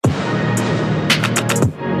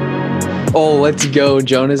Oh, let's go.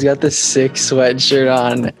 Jonah's got the 6 sweatshirt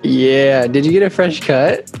on. Yeah. Did you get a fresh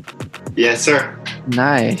cut? Yes, sir.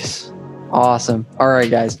 Nice. Awesome. All right,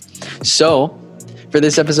 guys. So for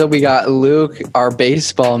this episode, we got Luke, our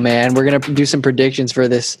baseball man. We're going to do some predictions for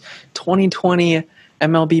this 2020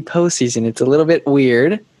 MLB postseason. It's a little bit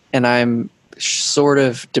weird, and I'm sort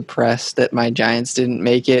of depressed that my Giants didn't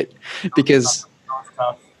make it because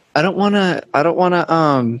I don't want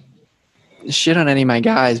to shit on any of my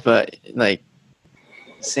guys, but like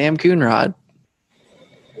Sam Coonrod,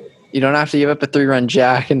 you don't have to give up a 3-run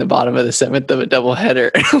jack in the bottom of the 7th of a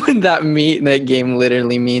doubleheader when that game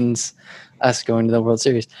literally means us going to the World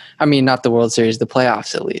Series. I mean, not the World Series, the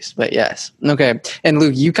playoffs at least, but yes. Okay. And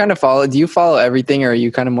Luke, do you follow everything, or are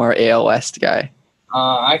you kind of more AL West guy?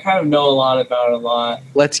 I kind of know a lot about it a lot.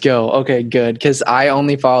 Let's go. Okay, good. Because I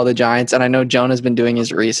only follow the Giants, and I know Jonah's been doing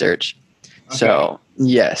his research. Okay. So,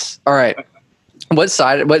 yes. All right. What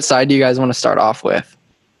side do you guys want to start off with?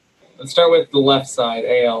 Let's start with the left side,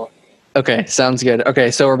 AL. Okay, sounds good.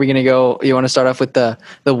 Okay, so are we going to go – you want to start off with the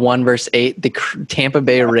 1 versus 8, the Tampa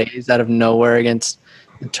Bay Rays out of nowhere against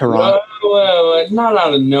Toronto? Well, not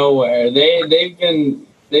out of nowhere. They've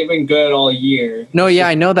been good all year. No, yeah,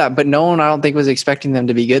 I know that, but no one I don't think was expecting them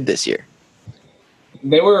to be good this year.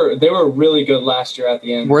 They were really good last year at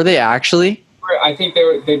the end. Were they actually? I think they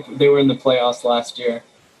were in the playoffs last year.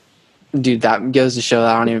 Dude, that goes to show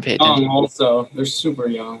that I don't even pay attention. Also, they're super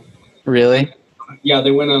young. Really? Yeah,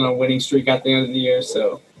 they went on a winning streak at the end of the year.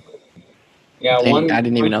 So, yeah, Dang, I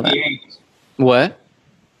didn't even know that. What?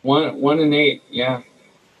 1-8. Yeah.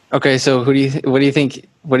 Okay, so what do you think?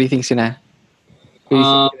 What do you think's gonna? Who do you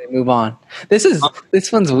think's gonna move on?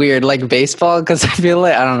 This one's weird, like baseball, because I feel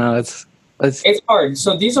like I don't know. It's hard.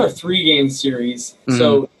 So these are 3-game series. Mm-hmm.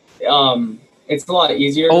 So, it's a lot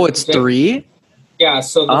easier. Oh, it's 3. Yeah.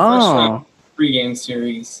 So the first round, 3-game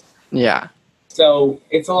series. Yeah. So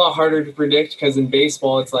it's a lot harder to predict because in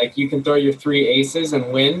baseball, it's like you can throw your 3 aces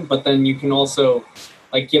and win, but then you can also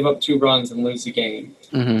like give up 2 runs and lose a game.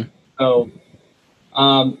 Mm-hmm. So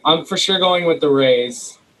I'm for sure going with the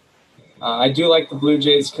Rays. I do like the Blue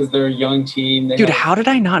Jays because they're a young team. Dude, how did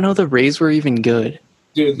I not know the Rays were even good?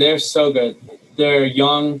 Dude, they're so good. They're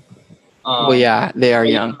young. Well, yeah, they are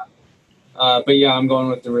young. But yeah, I'm going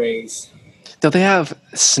with the Rays. Don't they have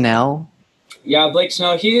Snell? Yeah, Blake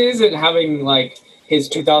Snell. He isn't having like his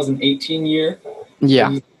 2018 year.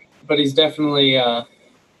 Yeah, but he's definitely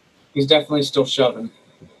still shoving.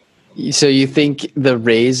 So you think the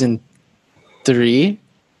Rays in 3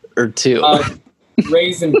 or 2?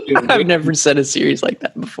 Rays in 2. I've never said a series like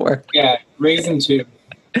that before. Yeah, Rays in 2.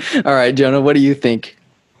 All right, Jonah, what do you think?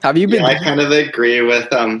 Have you been? Yeah, I kind of agree with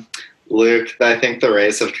Luke. I think the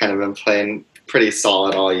Rays have kind of been playing pretty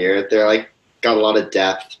solid all year. They're like got a lot of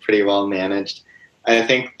depth, pretty well managed. I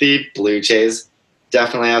think the Blue Jays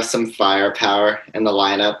definitely have some firepower in the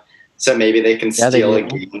lineup, so maybe they can steal a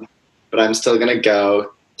game. But I'm still going to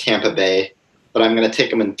go Tampa Bay, but I'm going to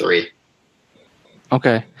take them in 3.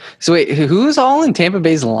 Okay. So wait, who's all in Tampa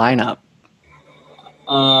Bay's lineup?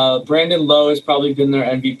 Brandon Lowe has probably been their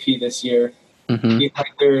MVP this year. Mm-hmm. He's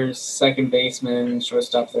like their second baseman,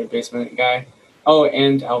 shortstop, third baseman guy. Oh,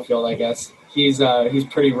 and outfield, I guess. He's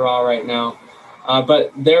pretty raw right now.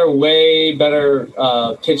 But they're way better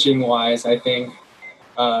pitching-wise, I think,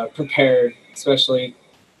 prepared, especially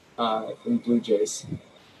in Blue Jays.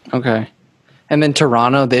 Okay. And then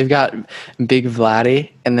Toronto, they've got Big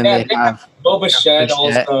Vladdy, and then they have Bo Bichette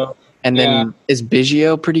also. And then is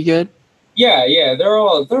Biggio pretty good? Yeah, they're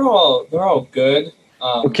all good.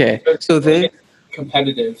 Okay, so they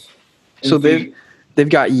competitive. So they've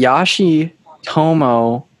got Yashi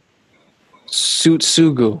Tomo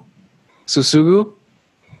Susugu,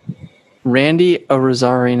 Randy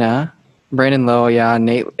Arozarena, Brandon Lowe, yeah,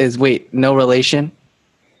 no relation?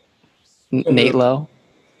 Nate Lowe?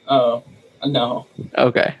 Oh, no.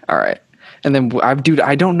 Okay, all right. And then,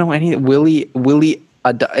 I don't know any. Willie,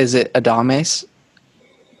 is it Adames?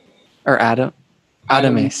 Or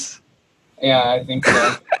Adames? Yeah, I think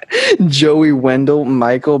so. Joey Wendell,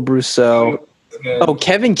 Michael Brousseau. Oh,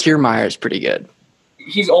 Kevin Kiermaier is pretty good.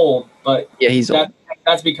 He's old, but yeah, he's old.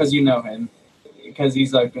 That's because you know him, because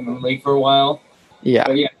he's like been in the league for a while. Yeah,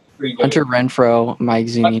 but yeah, pretty good. Hunter Renfroe, Mike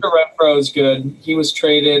Zuni. Hunter Renfroe is good. He was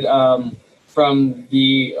traded from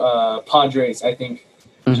the Padres, I think,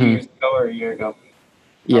 2 years ago or a year ago.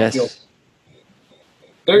 Yes.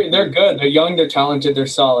 They're good. They're young. They're talented. They're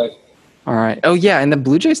solid. All right. Oh yeah, and the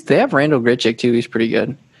Blue Jays, they have Randall Grichuk too. He's pretty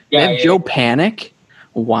good. Yeah, they have Joe Panic.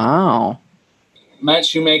 Wow. Matt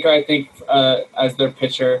Shoemaker, I think, as their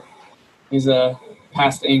pitcher, he's a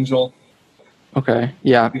past Angel. Okay.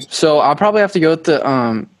 Yeah. So I'll probably have to go with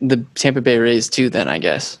the Tampa Bay Rays too. Then I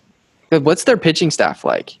guess. What's their pitching staff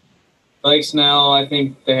like? Blake Snell, I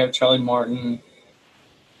think they have Charlie Martin.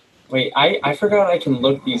 Wait, I forgot I can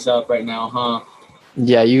look these up right now, huh?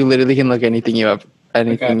 Yeah, you literally can look anything you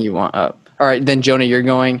want up. All right, then Jonah, you're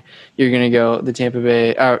gonna go the Tampa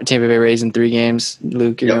Bay Rays in 3 games.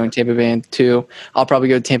 Luke, you're going Tampa Bay in 2. I'll probably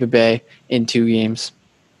go Tampa Bay in 2 games.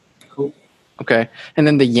 Cool. Okay, and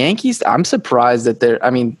then the Yankees. I'm surprised that they're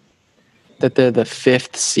the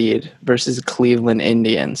 5th seed versus Cleveland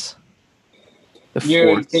Indians.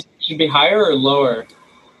 You think it should be higher or lower?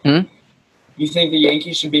 You think the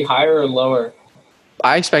Yankees should be higher or lower?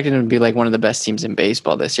 I expected them to be like one of the best teams in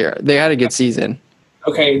baseball this year. They had a good season.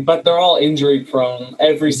 Okay, but they're all injury prone.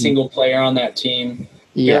 Every single player on that team.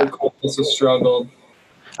 Yeah. Garrett Cole has struggled.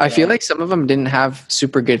 I feel like some of them didn't have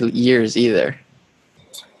super good years either.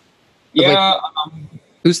 Yeah.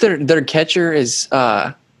 Who's their catcher is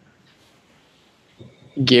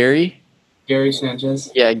Gary? Gary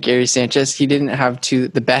Sanchez. Yeah, Gary Sanchez. He didn't have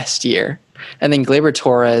the best year. And then Gleyber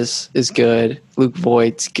Torres is good. Luke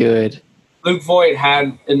Voigt's good. Luke Voigt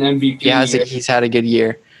had an MVP year. He's had a good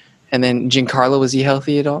year. And then Giancarlo, was he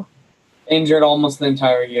healthy at all? Injured almost the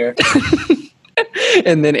entire year.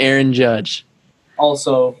 And then Aaron Judge.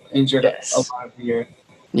 Also injured a lot of the year.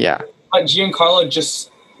 Yeah. But Giancarlo just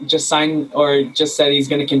signed or just said he's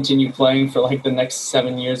going to continue playing for like the next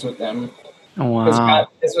 7 years with them. Oh, wow.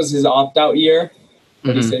 This was his opt-out year.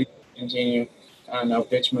 But he said he would continue. I don't know,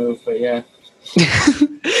 bitch move, but yeah.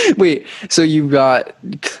 Wait, so you got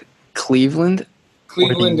Cleveland?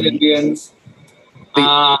 Cleveland Indians.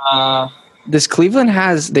 This Cleveland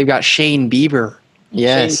they've got Shane Bieber.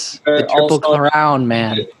 Yes. Shane Bieber, the Triple Crown,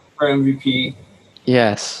 man. For MVP.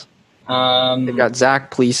 Yes. They've got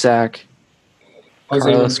Zach Plesac,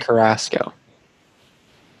 Carlos Carrasco.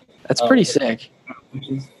 That's pretty sick.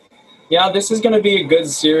 Yeah, this is going to be a good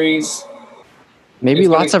series. Maybe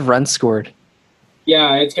lots of runs scored.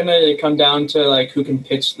 Yeah, it's going to come down to like who can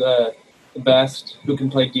pitch the best, who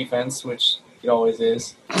can play defense, which it always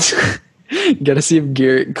is. Got to see if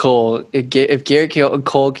Garrett Cole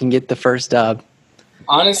can get the first dub.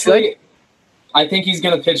 Honestly, I think he's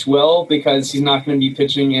going to pitch well because he's not going to be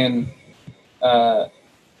pitching in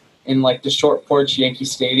like the Short Porch Yankee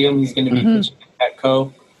Stadium. He's going to be pitching at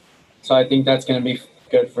Petco. So I think that's going to be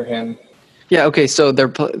good for him. Yeah. Okay. So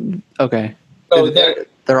they're okay. So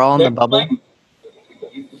they're all in the bubble.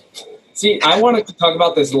 See, I wanted to talk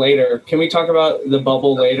about this later. Can we talk about the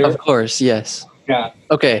bubble later? Of course. Yes. Yeah.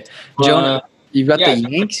 Okay. Jonah, you've got the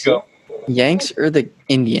Yanks. Go. Yanks or the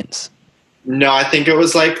Indians? No, I think it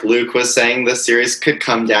was like Luke was saying, the series could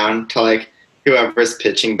come down to like whoever's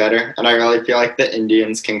pitching better, and I really feel like the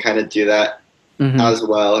Indians can kind of do that as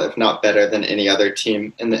well, if not better than any other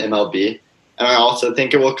team in the MLB. And I also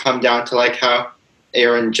think it will come down to like how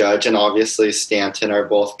Aaron Judge and obviously Stanton are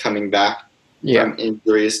both coming back from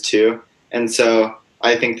injuries too. And so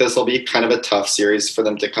I think this will be kind of a tough series for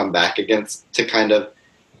them to come back against, to kind of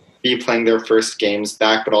be playing their first games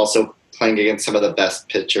back, but also playing against some of the best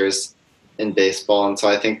pitchers in baseball. And so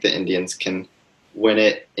I think the Indians can win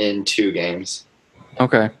it in 2 games.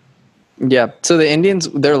 Okay. Yeah. So the Indians,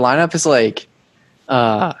 their lineup is like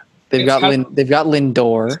they've got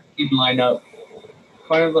Lindor. Lineup.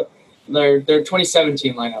 Their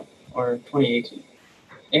 2017 lineup or 2018.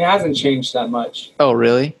 It hasn't changed that much. Oh,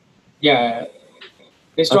 really? Yeah.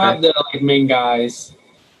 They still have the main guys.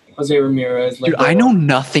 Jose Ramirez. Dude, I know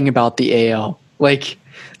nothing about the AL. Like,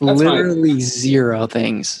 That's literally zero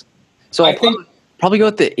things. So I think probably go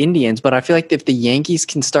with the Indians, but I feel like if the Yankees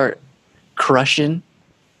can start crushing,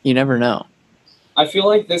 you never know. I feel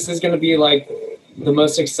like this is going to be like the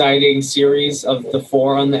most exciting series of the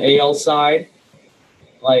 4 on the AL side.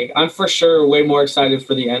 Like, I'm for sure way more excited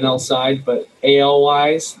for the NL side, but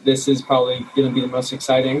AL-wise, this is probably going to be the most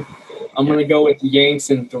exciting. I'm going to go with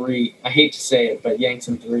Yanks in 3. I hate to say it, but Yanks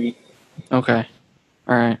in 3. Okay.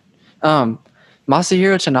 All right.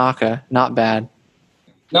 Masahiro Tanaka, not bad.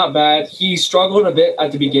 Not bad. He struggled a bit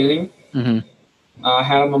at the beginning. I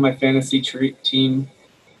had him on my fantasy team,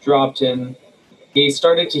 dropped in. He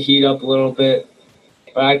started to heat up a little bit,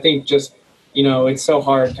 but I think just, it's so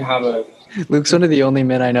hard to have a... Luke's one of the only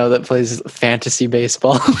men I know that plays fantasy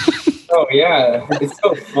baseball. Oh, yeah. It's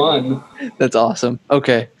so fun. That's awesome.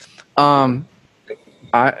 Okay. Did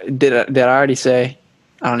I already say?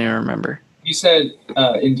 I don't even remember. You said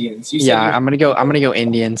Indians. I'm gonna go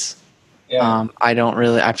Indians. Yeah. I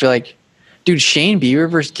feel like, dude, Shane Bieber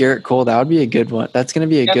versus Garrett Cole, that would be a good one. That's gonna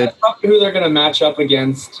be a good. That's probably who they're gonna match up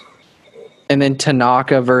against. And then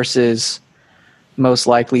Tanaka versus most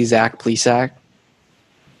likely Zach Plesac.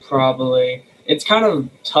 Probably. it's kind of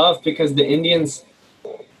tough because the Indians,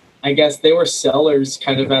 I guess they were sellers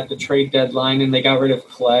kind of at the trade deadline, and they got rid of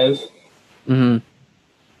Clev. Mm-hmm.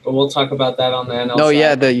 But we'll talk about that on the NL No, side.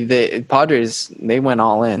 yeah, the Padres, they went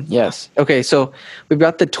all in. Yes. Okay, so we've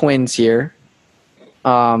got the Twins here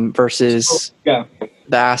versus Yeah.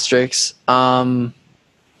 the Asterix.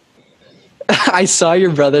 I saw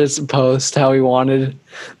your brother's post how he wanted,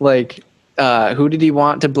 like, who did he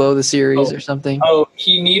want to blow the series or something? Oh,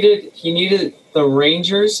 he needed the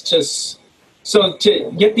Rangers to. So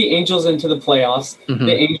to get the Angels into the playoffs, Mhm.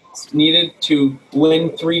 the Angels needed to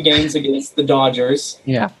win 3 games against the Dodgers.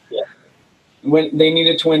 Yeah. When they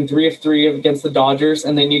needed to win 3 of 3 against the Dodgers,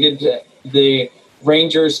 and they needed the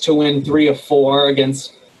Rangers to win 3 of 4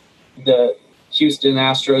 against the Houston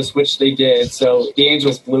Astros, which they did. So the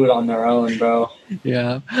Angels blew it on their own, bro.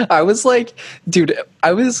 Yeah. I was like, dude,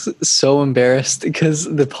 I was so embarrassed because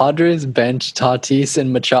the Padres benched Tatis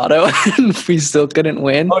and Machado and we still couldn't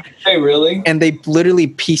win. Oh, did they really? And they literally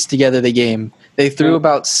pieced together the game. They threw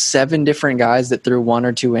about 7 different guys that threw 1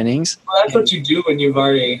 or 2 innings. Well, that's what you do when you've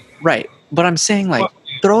already. Right. But I'm saying, like,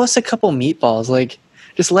 throw us a couple meatballs. Like,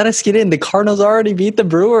 just let us get in. The Cardinals already beat the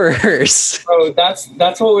Brewers. Bro, that's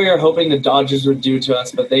what we were hoping the Dodgers would do to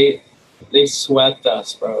us, but they swept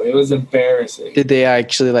us, bro. It was embarrassing. Did they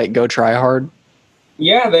actually, like, go try hard?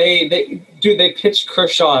 Yeah, they pitched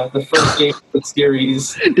Kershaw the first game of the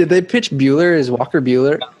series. Did they pitch Bueller? Is Walker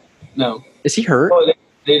Bueller? No. Is he hurt? Oh,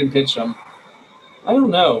 they didn't pitch him. I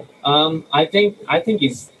don't know. I think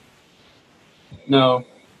he's no,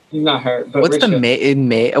 he's not hurt. But What's the Richard-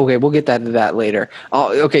 May? Okay, we'll get to that later.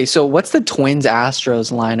 Okay, so what's the Twins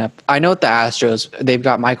Astros lineup? I know the Astros. They've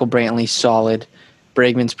got Michael Brantley, solid.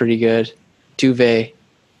 Bregman's pretty good. Tuve.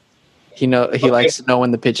 He likes to know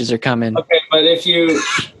when the pitches are coming. Okay, but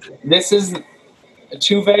this is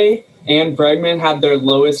Tuve and Bregman had their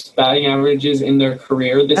lowest batting averages in their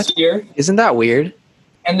career this year. Isn't that weird?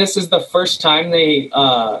 And this is the first time they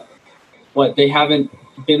haven't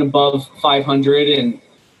been above 500 in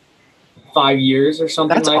 5 years or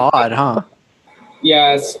something. That's like odd, that. huh?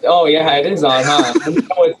 Yes. Oh yeah, it is odd, huh? I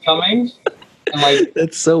know it's coming. And like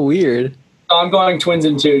That's so weird. so I'm going Twins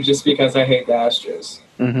in 2 just because I hate the Astros.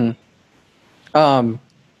 Mm-hmm.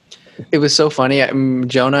 It was so funny.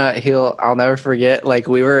 Jonah, I'll never forget. Like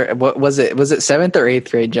we were, what was it? Was it 7th or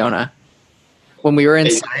 8th grade, Jonah? When we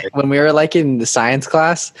were like in the science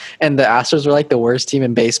class, and the Astros were like the worst team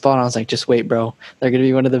in baseball, and I was like, just wait, bro, they're gonna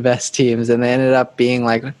be one of the best teams, and they ended up being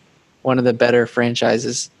like one of the better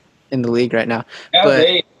franchises in the league right now. Yeah, but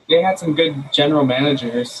they had some good general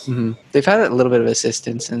managers. Mm-hmm. They've had a little bit of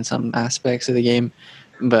assistance in some aspects of the game,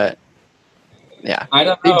 but yeah, I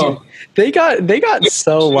don't know. They got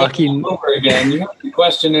so lucky. All over again. You have to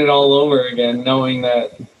question it all over again, knowing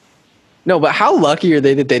that. No, but how lucky are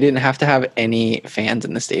they that they didn't have to have any fans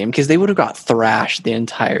in the stadium? Because they would have got thrashed the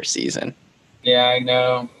entire season. Yeah, I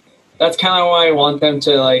know. That's kind of why I want them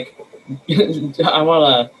to, like, I want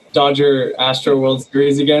a Dodger Astro World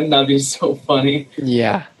Series again. That'd be so funny.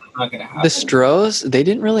 Yeah. Not going to happen. The Stros, they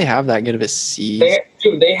didn't really have that good of a season.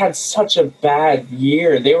 They had such a bad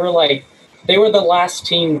year. They were the last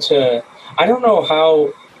team to, I don't know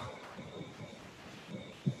how,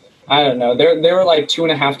 I don't know. They were like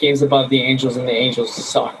 2.5 games above the Angels, and the Angels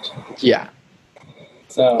sucked. Yeah.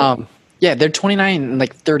 So. Yeah, they're 29 and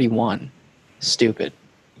like 31. Stupid.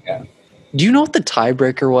 Yeah. Do you know what the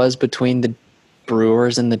tiebreaker was between the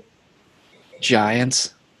Brewers and the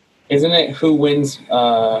Giants? Isn't it who wins?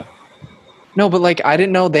 No, but like I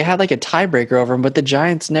didn't know they had like a tiebreaker over them. But the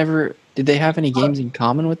Giants never did. They have any games in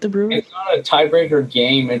common with the Brewers? It's not a tiebreaker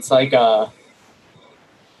game. It's like a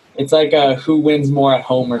who wins more at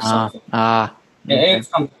home or something. Okay. It's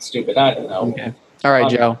something stupid. I don't know. Okay. All right,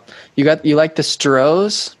 Joe. You like the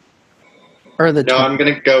Stros or the? No, I'm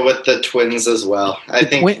gonna go with the Twins as well. I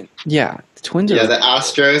think. The Twins. Yeah, the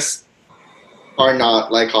Astros are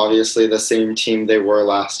not like obviously the same team they were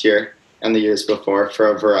last year and the years before for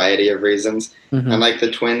a variety of reasons. Mm-hmm. And like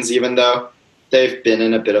the Twins, even though they've been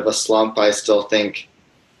in a bit of a slump, I still think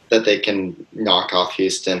that they can knock off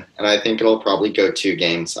Houston, and I think it'll probably go 2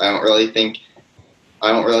 games. I don't really think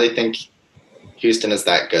Houston is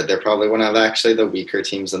that good. They're probably one of actually the weaker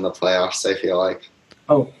teams in the playoffs, I feel like.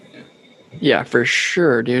 Oh. Yeah, for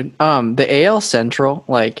sure, dude. The AL Central,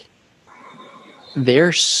 like,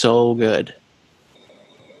 they're so good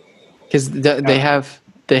because they have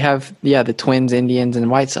the Twins, Indians, and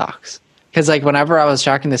White Sox. Because like whenever I was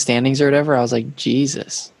tracking the standings or whatever, I was like,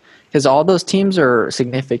 Jesus, because all those teams are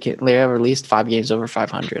significant. They have at least 5 games over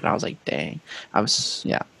 500. I was like, dang,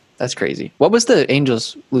 that's crazy. What was the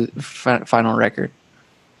Angels' final record?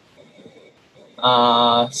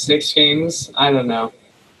 6 games. I don't know.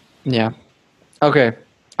 Yeah. Okay.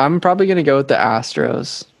 I'm probably going to go with the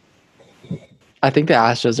Astros. I think the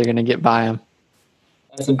Astros are going to get by them.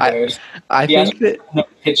 That's embarrassing. I The think Astros that, have no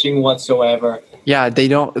pitching whatsoever, yeah, they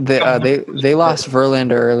don't, they lost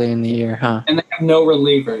Verlander early in the year, huh? and they have no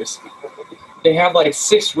relievers. They have like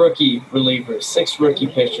 6 rookie relievers, 6 rookie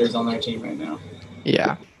pitchers on their team right now.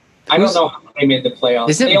 Yeah. I don't know how they made the playoffs.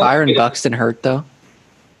 Isn't They only Byron made it- Buxton hurt, though?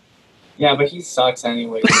 Yeah, but he sucks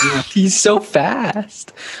anyway. He's so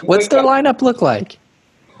fast. What's their lineup look like?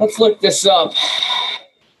 Let's look this up.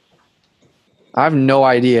 I have no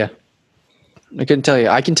idea. I couldn't tell you.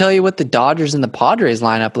 I can tell you what the Dodgers and the Padres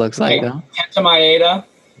lineup looks like, though. Kenta Maeda.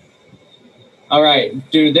 All right,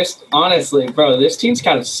 dude. Honestly, bro, this team's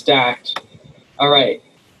kind of stacked. All right,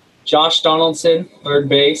 Josh Donaldson, third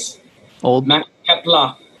base. Old. Matt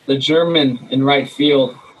Kepler, the German, in right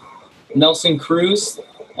field. Nelson Cruz,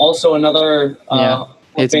 also another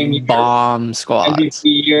It's bomb squad.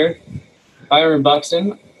 MVP year. Byron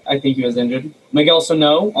Buxton, I think he was injured. Miguel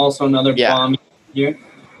Sano, also another bomb year.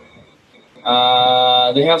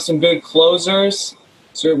 They have some good closers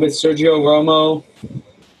with Sergio Romo,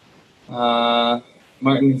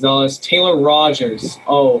 Martin Gonzalez, Taylor Rogers.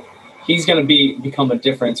 Oh, he's going to become a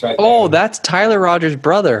difference right there. Oh, that's Tyler Rogers'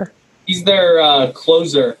 brother. He's their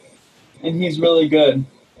closer, and he's really good.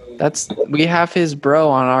 We have his bro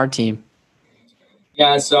on our team.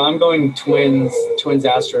 Yeah, so I'm going Twins,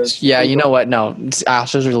 Astros. Yeah, you know what? No,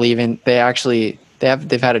 Astros are leaving.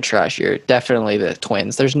 They've had a trash year. Definitely the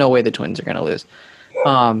Twins. There's no way the Twins are going to lose.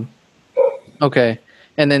 Okay.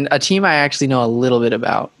 And then a team I actually know a little bit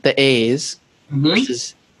about, the A's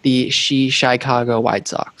versus the Chicago White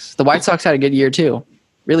Sox. The White Sox had a good year too.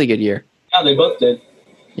 Really good year. Yeah, they both did.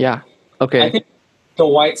 Yeah. Okay. I think the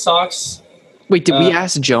White Sox. Wait, did we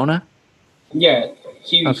ask Jonah? Yeah,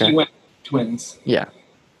 he went Twins. Yeah.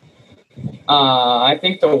 I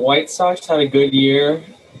think the White Sox had a good year.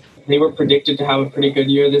 They were predicted to have a pretty good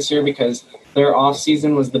year this year because their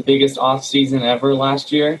offseason was the biggest offseason ever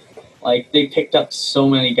last year. Like, they picked up so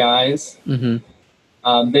many guys.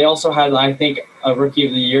 Mm-hmm. They also had, I think, a Rookie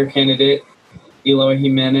of the Year candidate, Eloy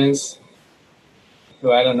Jimenez,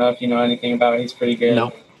 who I don't know if you know anything about. He's pretty good.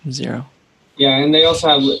 No, zero. Yeah, and they also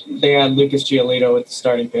had Lucas Giolito with the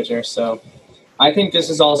starting pitcher. So I think this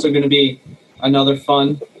is also going to be another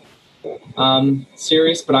fun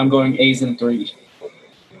series, but I'm going A's in 3.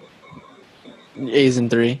 A's in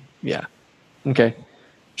 3? Yeah. Okay.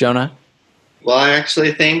 Jonah? Well, I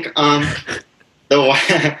actually think the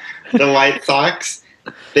White Sox,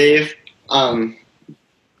 they've kind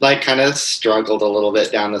of struggled a little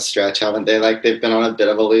bit down the stretch, haven't they? Like, they've been on a bit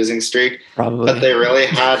of a losing streak. Probably. But they really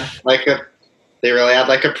had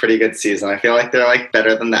a pretty good season. I feel like they're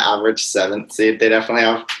better than the average 7th seed. They definitely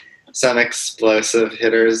have some explosive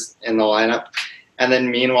hitters in the lineup. And then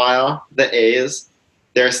meanwhile, the A's,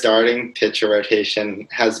 their starting pitcher rotation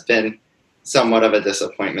has been somewhat of a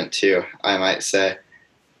disappointment too, I might say.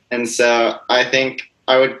 And so I think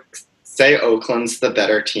I would say Oakland's the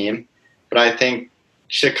better team, but I think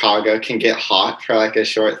Chicago can get hot for a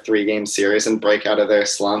short 3-game series and break out of their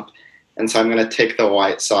slump. And so I'm going to take the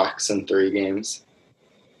White Sox in 3 games.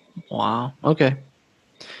 Wow. Okay.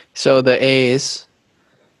 So the A's,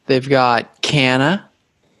 they've got Canna.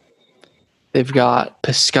 They've got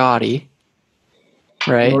Piscotty.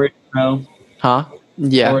 Right? No. Huh?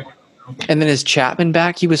 Yeah. And then is Chapman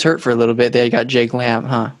back? He was hurt for a little bit. They got Jake Lamb,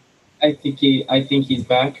 huh? I think he's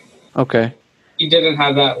back. Okay. He didn't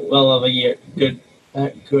have that well of a year. Good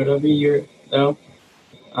of a year though.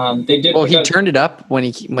 They did. Well, he turned it up when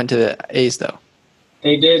he went to the A's, though.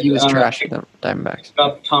 They did. He was trash with the Diamondbacks.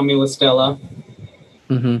 Up Tommy La Stella.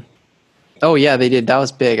 Mm-hmm. Oh yeah, they did. That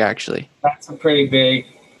was big, actually. That's a pretty big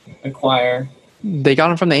acquire. They got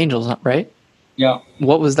him from the Angels, right? Yeah.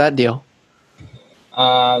 What was that deal?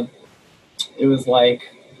 It was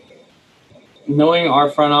knowing our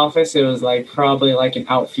front office, it was probably an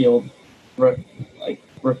outfield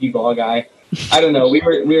rookie ball guy. I don't know. We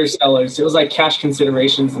were sellers. It was cash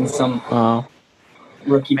considerations and some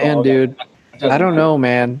rookie ball. Man, dude. I don't matter. know,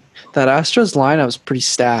 man. That Astros lineup's pretty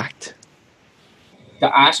stacked. The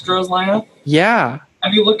Astros lineup? Yeah.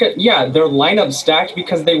 Have you look at their lineup stacked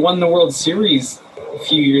because they won the World Series a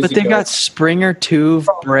few years ago. But they've got Springer, Tuve,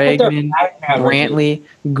 Bregman, Brantley,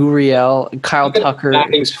 Gurriel, Kyle Tucker,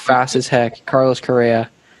 who's fast as heck, Carlos Correa.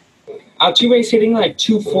 Altuve's hitting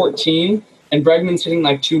 214, and Bregman's hitting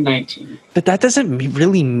 219. But that doesn't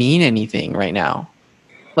really mean anything right now.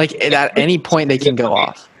 At any point they can go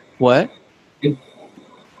off. What?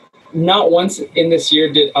 Not once in this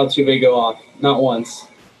year did Altuve go off. Not once.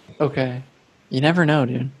 Okay. You never know,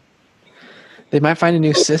 dude. They might find a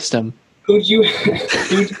new system. Who'd you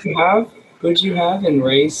have? Who'd you have in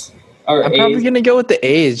Rays or I'm A's? probably going to go with the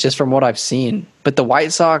A's just from what I've seen. But the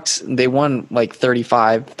White Sox, they won like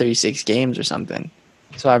 35, 36 games or something.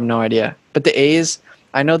 So I have no idea. But the A's,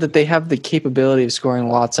 I know that they have the capability of scoring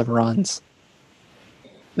lots of runs.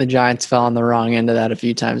 The Giants fell on the wrong end of that a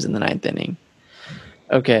few times in the ninth inning.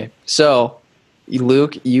 Okay, so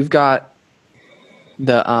Luke, you've got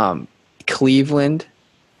the Cleveland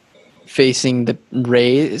facing the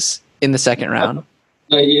Rays in the second round.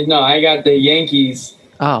 No, I got the Yankees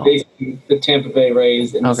Oh, facing the Tampa Bay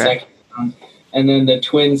Rays in the Okay. second round, and then the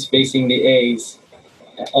Twins facing the A's,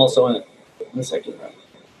 also in the second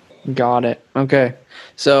round. got it. Okay,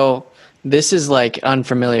 so this is like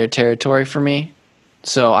unfamiliar territory for me.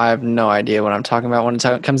 So I have no idea what I'm talking about when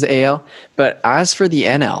it comes to AL. But as for the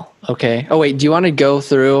NL, okay. Oh, wait, do you want to go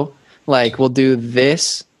through, like, we'll do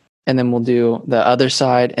this, and then we'll do the other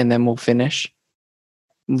side, and then we'll finish,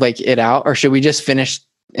 like, it out? Or should we just finish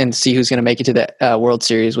and see who's going to make it to the World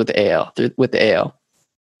Series with the AL? With the AL?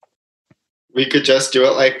 We could just do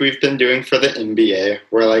it like we've been doing for the NBA,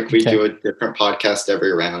 where like we Okay. do a different podcast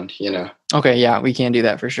every round, you know. Okay, yeah, we can do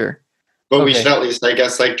that for sure. But we Okay. should at least, I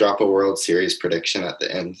guess, like drop a World Series prediction at the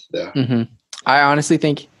end, though. I honestly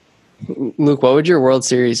think, Luke, what would your World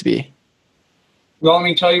Series be? You want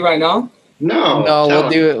me to tell you right now? No, No, tell we'll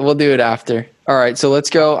him. do it. We'll do it after. All right, so let's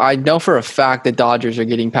go. I know for a fact the Dodgers are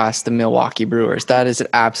getting past the Milwaukee Brewers. That is an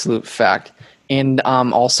absolute fact. And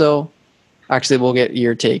also, actually, we'll get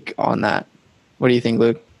your take on that. What do you think,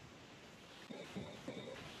 Luke?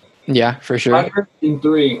 Yeah, for sure. Dodgers in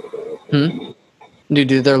 3.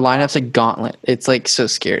 Dude, their lineup's a gauntlet. It's like so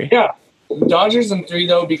scary. Yeah, Dodgers in 3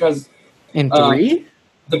 though, because In 3?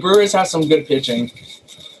 the Brewers have some good pitching.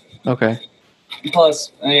 Okay.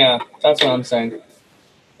 Plus, yeah, that's what I'm saying.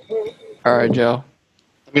 All right, Joe.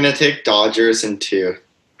 I'm gonna take Dodgers in 2,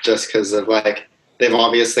 just because of like they've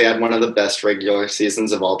obviously had one of the best regular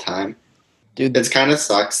seasons of all time. Dude, It's kind of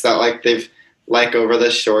sucks that like they've like over the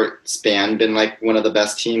short span been like one of the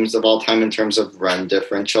best teams of all time in terms of run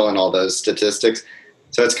differential and all those statistics.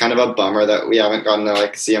 So it's kind of a bummer that we haven't gotten to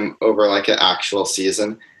like see them over like an actual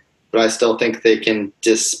season. But I still think they can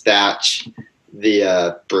dispatch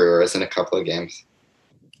the Brewers in a couple of games.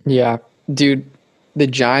 yeah. Dude, the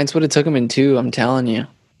Giants would have took them in 2, I'm telling you.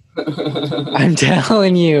 I'm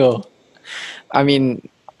telling you. I mean,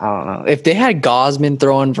 I don't know. If they had Gosman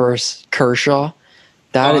throwing versus Kershaw,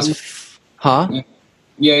 that is, huh?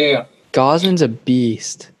 Yeah. Gosman's a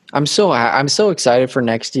beast. I'm so excited for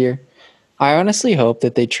next year. I honestly hope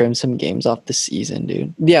that they trim some games off the season,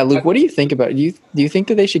 dude. Yeah, Luke, what do you think about it? Do you think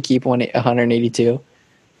that they should keep 182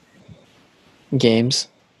 games?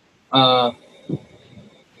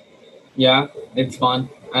 Yeah, it's fun.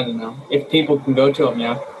 I don't know. If people can go to them,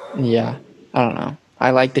 yeah. Yeah, I don't know.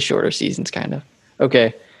 I like the shorter seasons, kind of.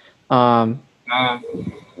 Okay.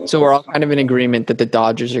 So we're all kind of in agreement that the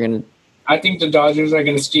Dodgers are going to. I think the Dodgers are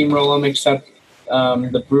going to steamroll them, except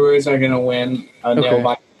the Brewers are going to win.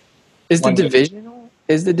 Okay. Is the one game.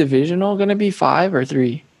 divisional going to be 5 or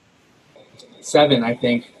 3? 7, I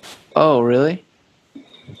think. Oh, really?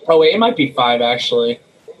 Oh, wait, it might be 5, actually.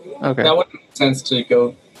 Okay. That would make sense to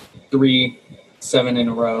go 3-7 in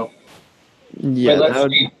a row. Yeah, But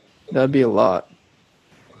let's see. that would be a lot.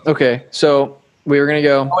 Okay, so we were going to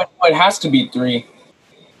go. Oh, it has to be 3.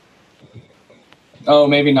 Oh,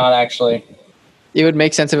 maybe not, actually. It would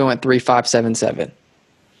make sense if it went 3-5-7-7.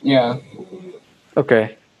 Yeah.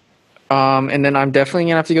 Okay. And then I'm definitely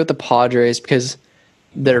going to have to go with the Padres because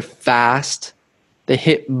they're fast, they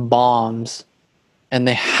hit bombs, and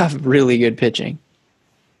they have really good pitching.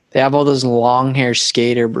 They have all those long hair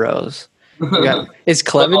skater bros. Is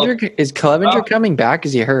Clevenger coming back?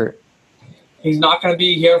 Is he hurt? He's not going to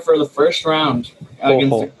be here for the first round against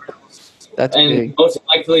the Cardinals. That's And big. most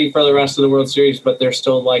likely for the rest of the World Series, but they're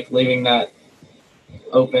still like leaving that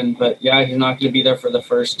open. But yeah, he's not going to be there for the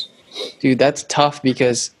first. Dude, that's tough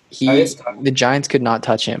because That is tough. the Giants could not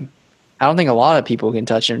touch him. I don't think a lot of people can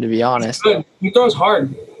touch him, to be honest. Good. He throws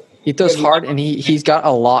hard. He throws hard, and he's got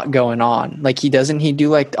a lot going on. Like, he do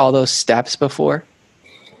like all those steps before?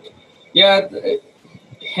 Yeah,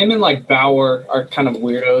 him and like Bauer are kind of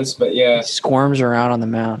weirdos, but yeah. He squirms around on the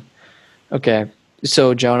mound. Okay,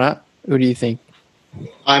 so Jonah, who do you think?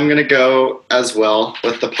 I'm going to go as well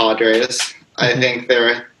with the Padres. I think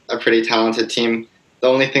they're a pretty talented team. The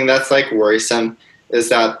only thing that's like worrisome is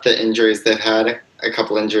that the injuries they've had, a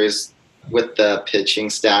couple injuries with the pitching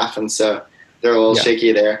staff, and so they're a little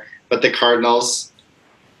shaky there. But the Cardinals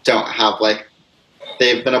don't have like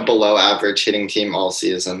they've been a below average hitting team all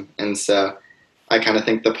season, and so I kind of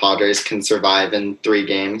think the Padres can survive in 3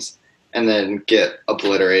 games. and then get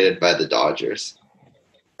obliterated by the Dodgers.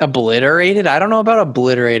 Obliterated? I don't know about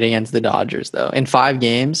obliterated against the Dodgers though. In 5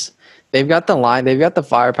 games, they've got the line. They've got the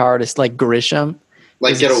firepower to like Grisham.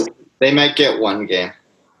 Like they might get 1 game.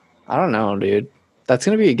 I don't know, dude. That's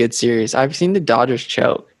gonna be a good series. I've seen the Dodgers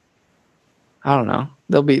choke. I don't know.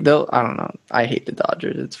 I don't know. I hate the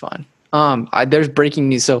Dodgers. It's fine. There's breaking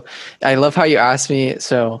news. So I love how you asked me.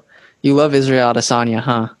 So you love Israel Adesanya,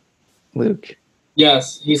 huh, Luke?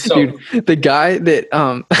 Yes, he's so. Dude, the guy that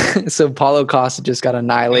so Paulo Costa just got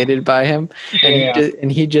annihilated by him,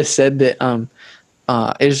 and he just said that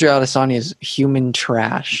Israel Adesanya is human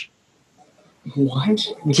trash. What?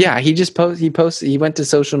 Yeah, he went to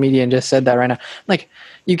social media and just said that right now. Like,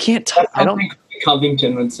 you can't talk. I don't think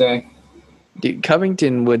Covington would say. Dude,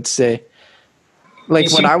 Covington would say, like,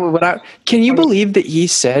 can you believe that he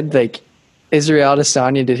said, like, Israel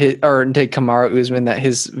Adesanya to Kamaru Usman that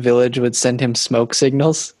his village would send him smoke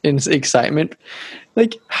signals in excitement?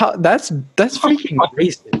 Like, how that's freaking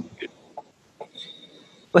racist.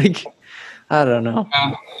 Like, I don't know.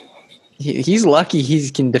 He's lucky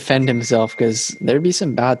he can defend himself because there'd be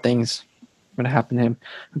some bad things going to happen to him.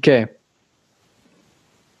 Okay.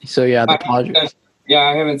 So, yeah, the Padres. Yeah,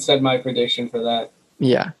 I haven't said my prediction for that.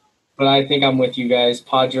 Yeah. But I think I'm with you guys.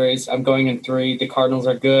 Padres, I'm going in 3. The Cardinals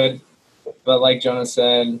are good. But like Jonah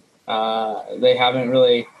said, they haven't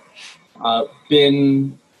really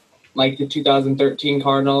been like the 2013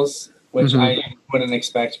 Cardinals, which I wouldn't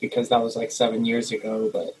expect because that was like 7 years ago.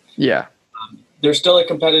 But yeah. They're still a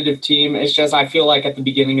competitive team. It's just I feel like at the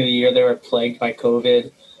beginning of the year they were plagued by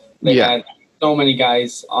COVID. They had so many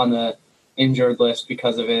guys on the injured list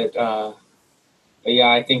because of it. But yeah,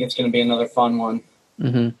 I think it's going to be another fun one.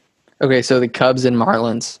 Mm-hmm. Okay, so the Cubs and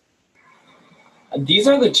Marlins. These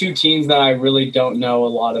are the 2 teams that I really don't know a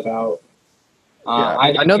lot about.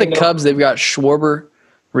 I know the Cubs. They've got Schwarber,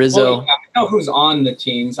 Rizzo. Well, yeah, I know who's on the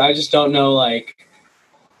teams. I just don't know like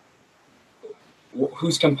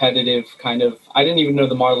who's competitive. Kind of. I didn't even know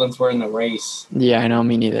the Marlins were in the race. Yeah, I know.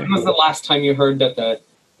 Me neither. When was the last time you heard that the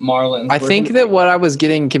Marlins? I think that what I was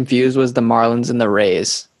getting confused was the Marlins and the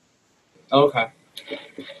Rays. Okay.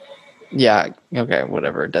 Yeah. Okay.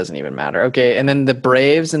 Whatever. It doesn't even matter. Okay. And then the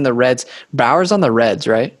Braves and the Reds. Bauer's on the Reds,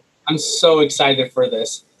 right? I'm so excited for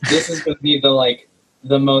this. This is going to be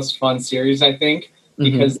the most fun series, I think,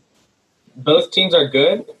 because both teams are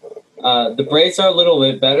good. The Braves are a little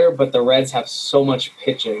bit better, but the Reds have so much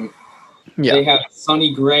pitching. Yeah. They have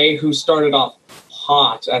Sonny Gray, who started off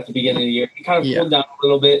hot at the beginning of the year. He kind of pulled down a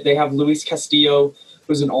little bit. They have Luis Castillo,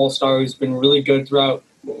 who's an all-star, who's been really good throughout.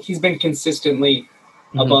 He's been consistently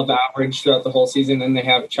above average throughout the whole season. And they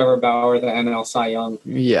have Trevor Bauer, the NL Cy Young.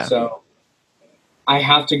 Yeah. So I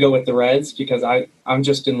have to go with the Reds because I'm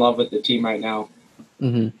just in love with the team right now.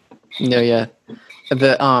 Mm-hmm. No, yeah.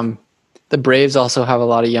 The Braves also have a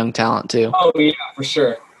lot of young talent too. Oh yeah, for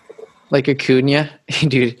sure. Like Acuna,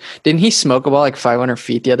 dude. Didn't he smoke a ball like 500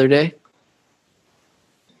 feet the other day?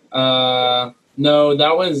 No,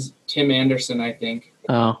 that was Tim Anderson, I think.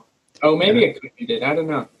 Oh, maybe Acuna did. I don't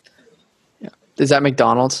know. Yeah. Is that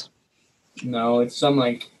McDonald's? No, it's some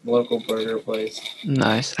like local burger place.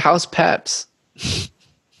 Nice. How's Peps?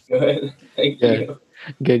 Good. Thank you.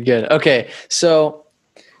 Good. Okay, so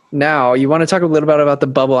now you want to talk a little bit about the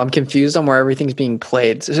bubble. I'm confused on where everything's being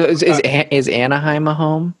played. So is Anaheim a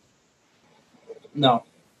home? No.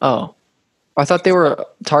 Oh, I thought they were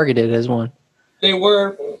targeted as one. They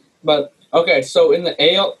were, but okay. So in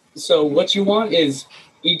the AL, so what you want is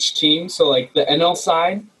each team. So like the NL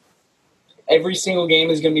side, every single game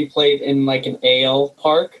is going to be played in like an AL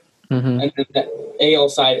park. And then the AL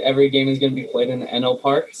side, every game is going to be played in the NL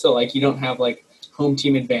park. So, like, you don't have, like, home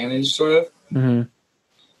team advantage, sort of.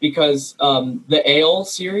 Because the AL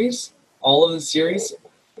series, all of the series,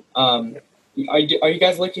 are you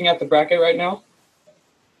guys looking at the bracket right now?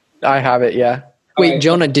 I have it, yeah. Wait,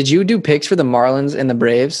 Jonah, did you do picks for the Marlins and the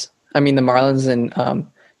Braves? I mean, the Marlins and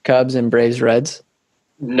Cubs and Braves Reds?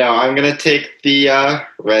 No, I'm going to take the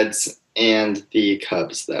Reds and the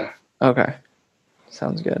Cubs, though. Okay.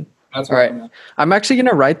 Sounds good. That's all right. I'm actually going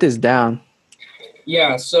to write this down.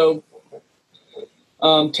 Yeah, so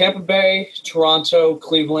Tampa Bay, Toronto,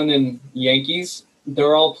 Cleveland, and Yankees,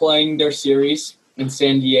 they're all playing their series in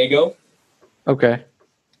San Diego. Okay.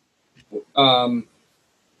 None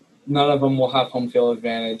of them will have home field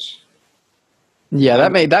advantage. Yeah,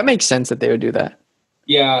 that makes sense that they would do that.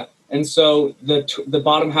 Yeah, and so the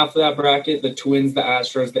bottom half of that bracket, the Twins, the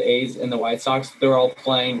Astros, the A's, and the White Sox, they're all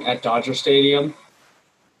playing at Dodger Stadium.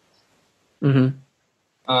 I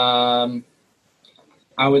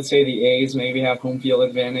would say the A's maybe have home field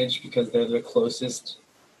advantage because they're the closest.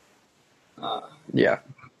 Yeah.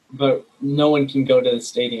 but no one can go to the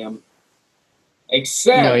stadium.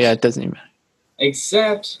 Except, No, yeah, it doesn't even matter.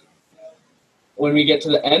 Except when we get to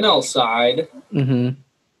the NL side,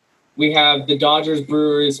 we have the Dodgers,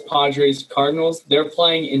 Brewers, Padres, Cardinals. They're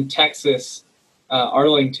playing in Texas,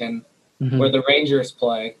 Arlington, where the Rangers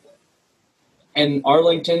play. And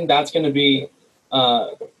Arlington, that's going to be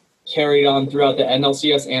carried on throughout the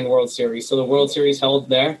NLCS and World Series. So the World Series held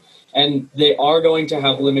there, and they are going to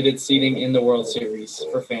have limited seating in the World Series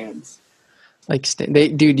for fans. Like,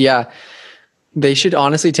 they should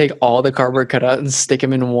honestly take all the cardboard cutouts and stick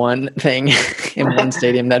them in one thing in one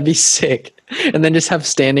stadium. That'd be sick. And then just have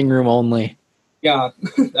standing room only. Yeah,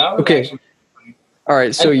 that would okay. All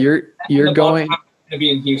right, so you're going to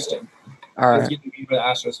be in Houston. All right. It's going to be where the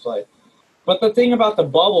Astros play. But the thing about the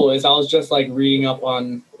bubble is, I was just like reading up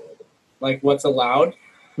on like what's allowed.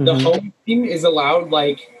 The home team is allowed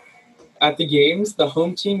like at the games. The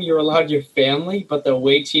home team, you're allowed your family, but the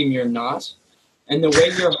away team you're not. And the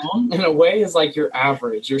way you're home, in a way, is like your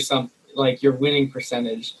average or like your winning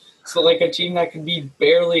percentage. So like a team that could be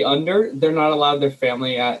barely under, they're not allowed their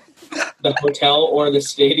family at the hotel or the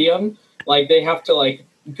stadium. Like they have to like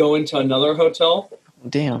go into another hotel.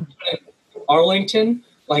 Damn. Arlington,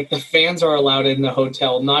 like the fans are allowed in the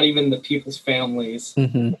hotel, not even the people's families.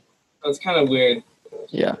 So it's kind of weird.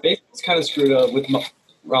 Yeah. Baseball's kind of screwed up with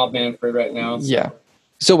Rob Manfred right now. So. Yeah.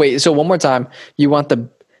 So wait, so one more time, you want the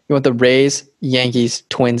Rays, Yankees,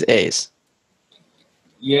 Twins, A's.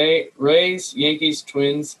 Yay, Rays, Yankees,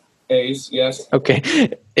 Twins, A's, yes.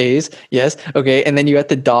 Okay. A's, yes. Okay. And then you got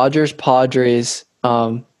the Dodgers, Padres,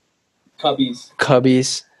 Cubbies.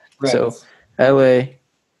 Reds. So LA,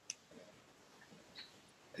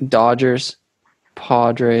 Dodgers,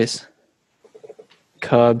 Padres,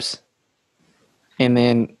 Cubs, and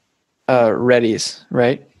then Reddies,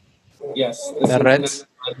 right? Yes. The Reds.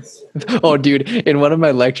 Oh, dude, in one of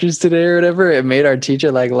my lectures today or whatever, it made our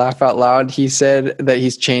teacher like laugh out loud. He said that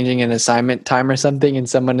he's changing an assignment time or something, and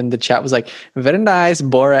someone in the chat was like, very nice,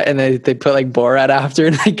 Borat, and they put like Borat after,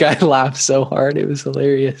 and the guy laughed so hard. It was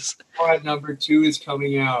hilarious. Borat number 2 is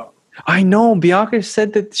coming out. I know. Bianca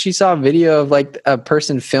said that she saw a video of like a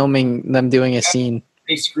person filming them doing a scene.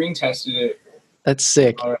 They screen tested it. That's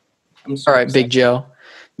sick. All right, Big Joe.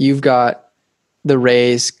 You've got the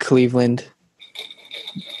Rays, Cleveland,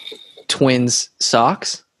 Twins,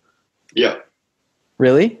 Sox? Yeah.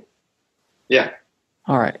 Really? Yeah.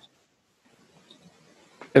 All right.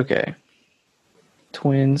 Okay.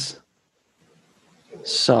 Twins,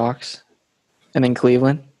 Sox, and then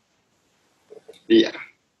Cleveland? Yeah.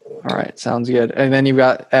 All right. Sounds good. And then you've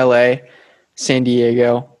got LA, San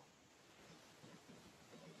Diego,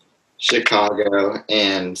 Chicago,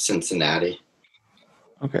 and Cincinnati.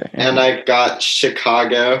 Okay. And I got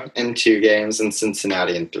Chicago in 2 games and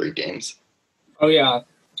Cincinnati in 3 games. Oh, yeah.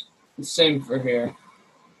 Same for here.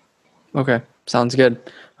 Okay. Sounds good.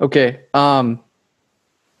 Okay. That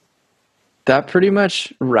pretty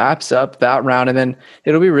much wraps up that round. And then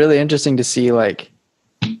it'll be really interesting to see, like,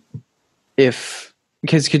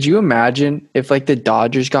 because could you imagine if, like, the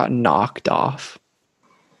Dodgers got knocked off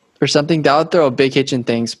or something? That would throw a big hitch in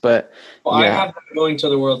things, but well, I have them going to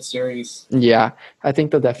the World Series. Yeah, I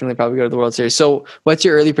think they'll definitely probably go to the World Series. So what's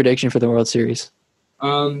your early prediction for the World Series?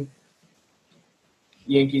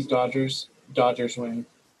 Yankees, Dodgers. Dodgers win,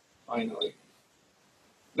 finally.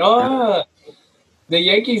 No, the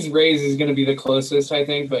Yankees Rays is going to be the closest, I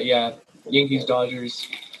think. But yeah, Yankees, Dodgers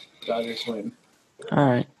win. All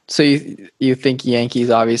right. So you think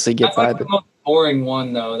Yankees obviously get by the most boring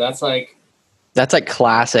one though. That's like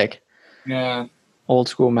classic. Yeah. Old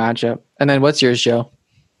school matchup. And then what's yours, Joe?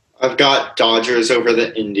 I've got Dodgers over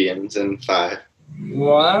the Indians in 5.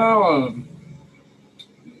 Wow.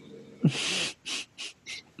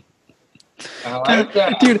 I like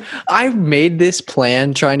that. Dude, I've made this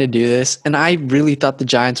plan trying to do this, and I really thought the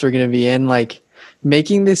Giants were going to be in. Like,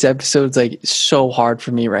 making this episode's like so hard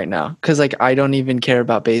for me right now because like I don't even care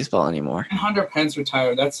about baseball anymore. Hunter Pence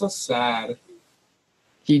retired. That's so sad.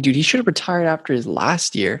 He should have retired after his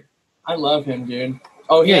last year. I love him, dude.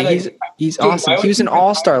 Oh yeah, he's awesome. He was an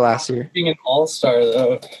all-star last year. Being an all-star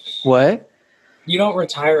though. What? You don't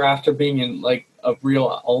retire after being in like a real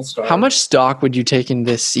all-star. How much stock would you take in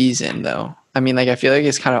this season though? I mean, like I feel like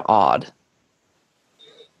it's kind of odd.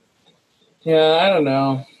 Yeah, I don't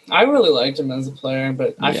know. I really liked him as a player,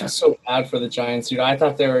 but I feel so bad for the Giants, dude. I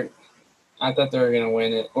thought they were gonna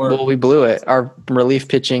win it. Well, we blew it. Our relief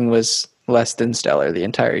pitching was less than stellar the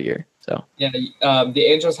entire year. So yeah, the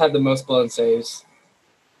Angels had the most blown saves.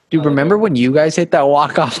 Dude, remember when you guys hit that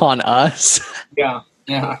walk-off on us? Yeah.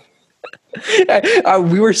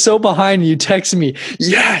 We were so behind. You text me,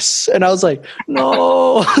 yes, and I was like,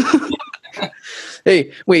 no.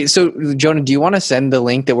 Hey, wait. So, Jonah, do you want to send the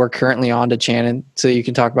link that we're currently on to Shannon so you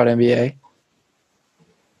can talk about NBA?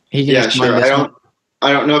 He can Yeah, just sure. join this one.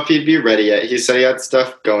 I don't know if he'd be ready yet. He said he had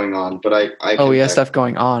stuff going on, but I Oh, can he has text. stuff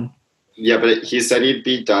going on. Yeah, but he said he'd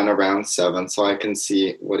be done around 7, so I can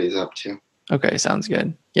see what he's up to. Okay, sounds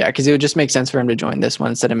good. Yeah, because it would just make sense for him to join this one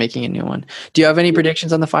instead of making a new one. Do you have any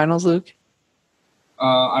predictions on the finals, Luke?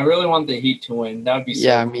 I really want the Heat to win. That would be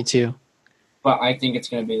Yeah, so. me too. But I think it's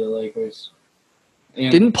going to be the Lakers. And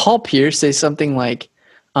Didn't Paul Pierce say something like,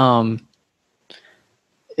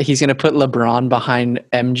 he's going to put LeBron behind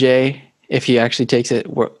MJ if he actually takes it,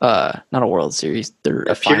 not a World Series,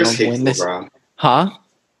 a finals Pierce hates win this? LeBron. Huh?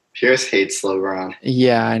 Pierce hates LeBron.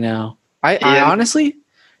 Yeah, I know. I And- honestly,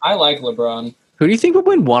 I like LeBron. who do you think would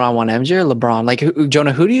win one-on-one, MJ or LeBron? Like,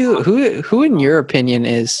 Jonah, who in your opinion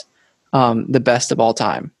is the best of all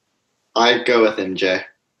time? I'd go with MJ.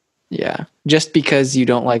 Yeah, just because you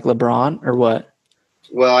don't like LeBron or what?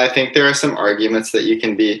 Well, I think there are some arguments that you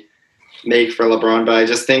can make for LeBron, but I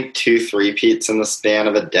just think 2 3-peats in the span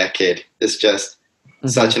of a decade is just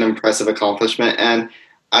such an impressive accomplishment. And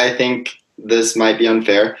I think this might be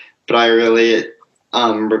unfair, but I really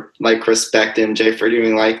respect MJ for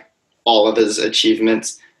doing like all of his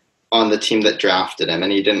achievements on the team that drafted him,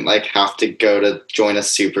 and he didn't like have to go to join a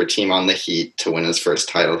super team on the Heat to win his first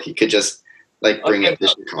title. He could just like bring it to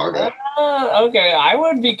Chicago. Okay, I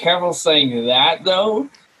would be careful saying that though,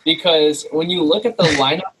 because when you look at the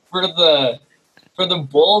lineup for the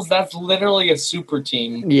Bulls, that's literally a super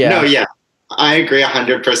team. Yeah. No, yeah, I agree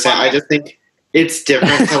 100%. I just think it's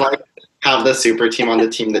different to like have the super team on the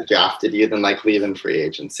team that drafted you than like leaving free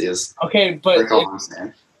agency is Okay, but like all I'm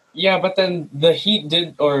saying. yeah, but then the Heat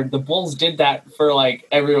did, or the Bulls did that for like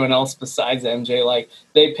everyone else besides MJ. Like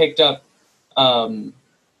they picked up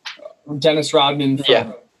Dennis Rodman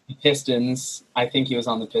from the Pistons. I think he was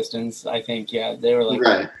on the Pistons. I think they were like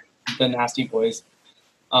Right. the Nasty Boys.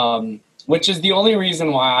 Which is the only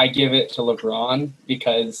reason why I give it to LeBron,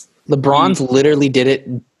 because LeBron's literally did it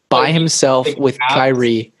by himself the with Cavs.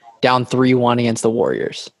 Kyrie down 3-1 against the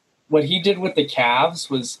Warriors. what he did with the Cavs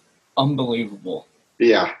was unbelievable.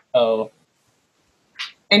 Yeah. Oh,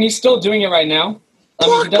 and he's still doing it right now. I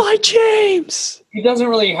mean, Blocked by James. he doesn't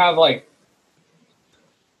really have like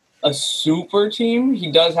a super team.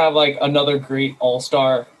 He does have like another great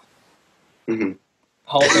all-star. Mhm.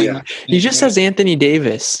 Healthy. Yeah. He just has Anthony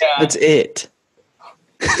Davis. Yeah. That's it.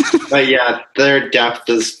 But yeah, their depth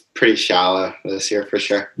is pretty shallow this year for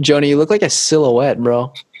sure. Jonah, you look like a silhouette,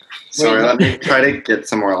 bro. Sorry, Wait, let me try to get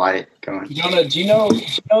some more light going. Jonah, do you know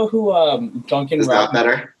who Duncan Is that Robinson?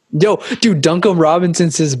 better? Yo, dude, Duncan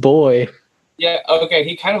Robinson's his boy. Yeah, okay,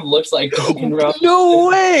 he kind of looks like Duncan Robinson. No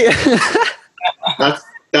way.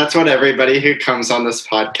 That's what everybody who comes on this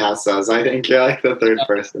podcast says. I think you're like the third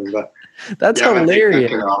person, but That's yeah, I'm a big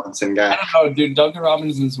hilarious. Duncan Robinson I guy. don't know, dude. Duncan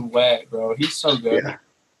Robinson's wet, bro. He's so good. Yeah.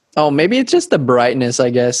 Oh, maybe it's just the brightness, I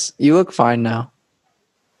guess. You look fine now.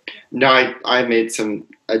 No, I made some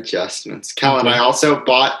adjustments. Kellen, I also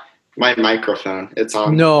bought my microphone. It's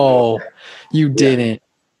on. No, you didn't.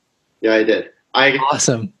 Yeah, I did.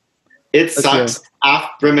 Awesome. It That's sucks.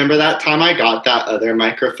 Remember that time I got that other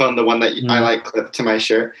microphone, the one that I Mhm. like clipped to my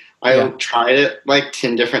shirt? I Yeah. tried it like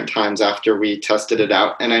 10 different times after we tested it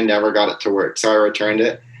out, and I never got it to work, so I returned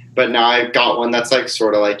it. But now I've got one that's like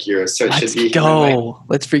sort of like yours, so it Let's should be go.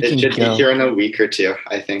 Let's it freaking should go. be here in a week or two,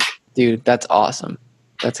 I think. Dude, that's awesome.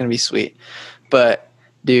 That's going to be sweet. But,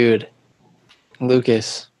 dude,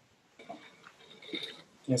 Lucas,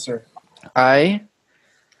 Yes, sir. I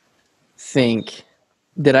think,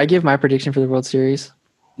 did I give my prediction for the World Series?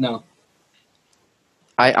 No.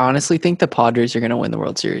 I honestly think the Padres are going to win the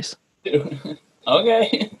World Series.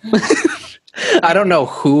 Okay. I don't know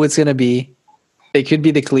who it's going to be. It could be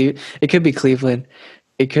it could be Cleveland.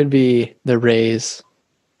 It could be the Rays.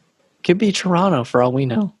 It could be Toronto for all we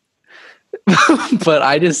know. But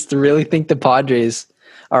I just really think the Padres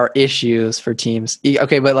are issues for teams.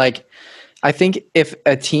 Okay, but like I think if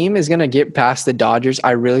a team is going to get past the Dodgers,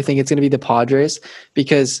 I really think it's going to be the Padres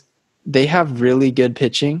because they have really good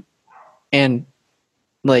pitching and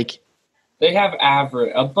like They have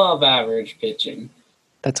above average pitching.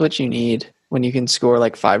 that's what you need when you can score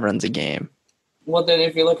like 5 runs a game. Well, then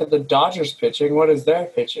if you look at the Dodgers pitching, what is their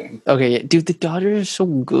pitching? Okay, yeah, dude, the Dodgers are so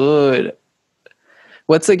good.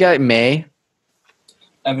 What's the guy? May?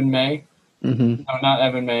 Evan May? Mm-hmm. No, not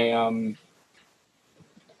Evan May.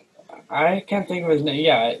 I can't think of his name.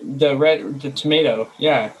 Yeah, the tomato.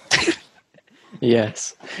 Yeah.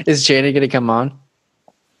 Yes. Is Shannon going to come on?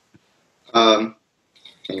 Hang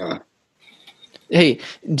on. Hey,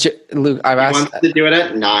 Luke, I've He asked. wants to do it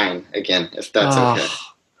at 9 again, if that's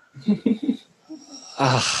okay.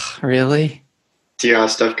 Really? Do you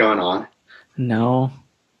have stuff going on? No.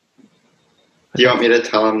 Do you want me to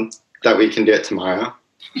tell him that we can do it tomorrow?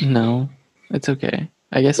 No, it's okay.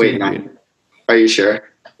 I guess Wait, we can do 9. it. Are you sure?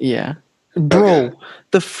 Yeah. Bro, Okay.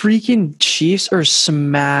 the freaking Chiefs are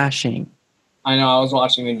smashing. I know. I was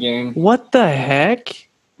watching the game. What the heck?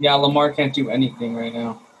 Yeah, Lamar can't do anything right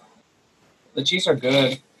now. The Chiefs are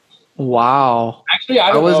good. Wow. Actually,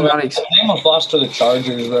 I don't was know. not They almost lost to the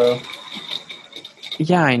Chargers, though.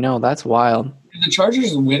 Yeah, I know. That's wild. Did the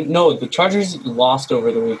Chargers win? No, the Chargers lost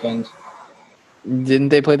over the weekend. Didn't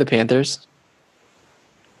they play the Panthers?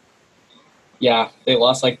 Yeah, they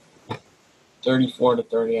lost like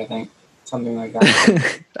 34-30, I think. Something like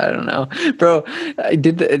that. I don't know, bro.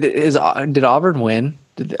 Did Auburn win?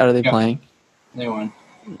 Are they Yeah. playing? They won.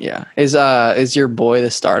 Yeah. Is your boy the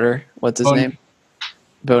starter? What's his Bo name?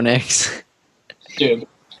 Bo Nix. Dude,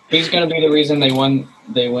 he's going to be the reason they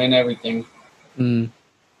win everything.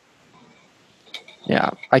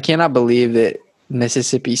 Yeah, I cannot believe that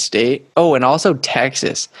Mississippi State. Oh, and also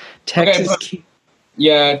Texas.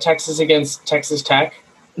 Yeah, Texas against Texas Tech.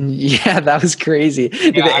 Yeah, that was crazy.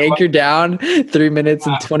 Did they anchor down 3 minutes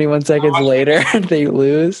and 21 seconds later? They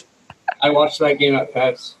lose. I watched that game at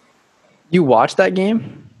Pep's. You watched that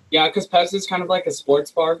game? Yeah, because Pep's is kind of like a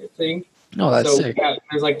sports bar thing. Oh, that's sick. Yeah,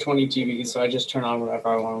 there's like 20 TVs, so I just turn on whatever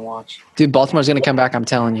I want to watch. Dude, Baltimore's going to come back, I'm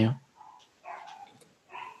telling you.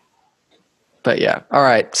 But yeah, all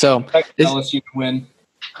right. So I expected LSU to win.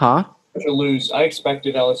 Huh? To lose. I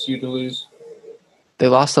expected LSU to lose. They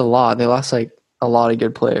lost a lot. They lost like a lot of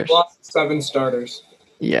good players. They lost 7 starters.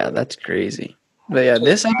 Yeah, that's crazy. But yeah,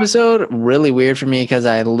 this episode really weird for me because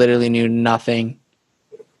I literally knew nothing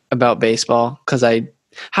about baseball.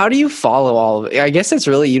 How do you follow all of it? I guess it's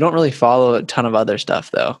really you don't really follow a ton of other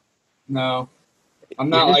stuff though. No, I'm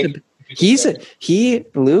not like.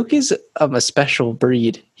 Luke is of a special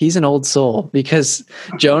breed. He's an old soul because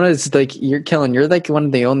Jonah is like you're like one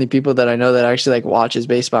of the only people that I know that actually like watches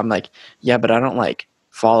baseball. I'm like, yeah, but I don't like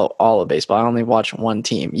follow all of baseball. I only watch one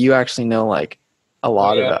team. You actually know like a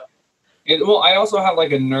lot of it. Well, I also have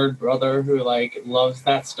like a nerd brother who like loves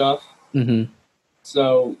that stuff. Mm-hmm.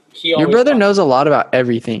 So your brother knows a lot about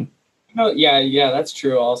everything. No, yeah, that's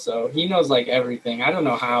true. Also, he knows like everything. I don't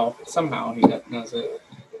know how. Somehow he knows it.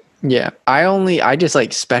 Yeah, I just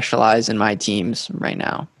like specialize in my teams right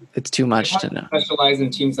now. It's too much to know. Specialize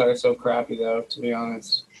in teams that are so crappy, though. To be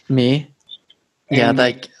honest. Me? Yeah,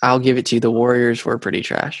 like I'll give it to you. The Warriors were pretty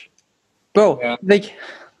trash, bro. Yeah. Like,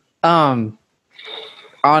 on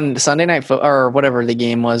Sunday Night or whatever the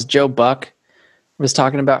game was, Joe Buck was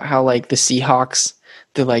talking about how like the Seahawks,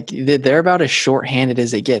 they're about as shorthanded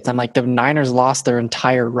as it gets. I'm like, the Niners lost their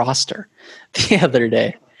entire roster the other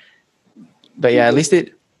day. But yeah, at least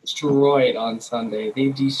it. Destroyed on Sunday. They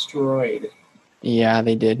destroyed. Yeah,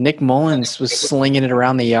 they did. Nick Mullins was slinging it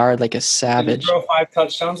around the yard like a savage. Did he throw 5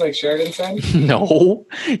 touchdowns like Sheridan said? No.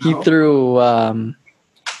 He threw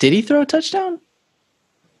did he throw a touchdown?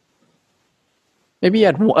 Maybe he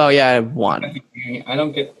had one. Oh yeah, I had one. I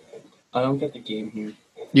don't get the game here.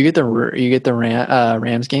 You get the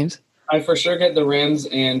Rams games? I for sure get the Rams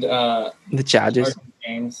and the Chargers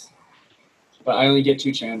games. But I only get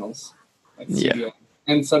 2 channels. Like yeah.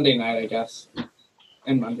 And Sunday night, I guess.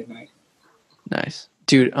 And Monday night. Nice.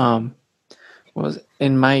 Dude, was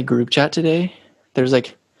in my group chat today, there's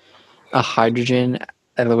like a hydrogen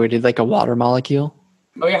elevated like a water molecule.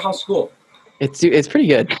 Oh yeah, how's school? It's pretty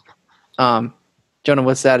good. Jonah,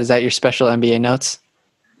 what's that? Is that your special NBA notes?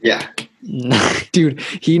 Yeah. Dude,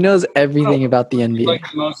 he knows everything about the NBA. What do you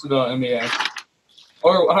like the most about NBA?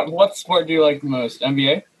 Or what sport do you like the most?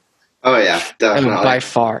 NBA? Oh yeah, definitely. I mean, by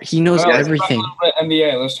far, he knows everything.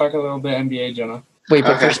 Let's talk a little bit NBA, Jonah. Wait,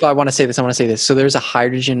 but first of all, I want to say this. So there's a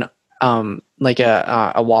hydrogen, like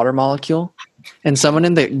a water molecule, and someone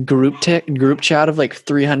in the group chat of like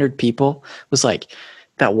 300 people was like,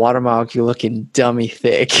 "That water molecule looking dummy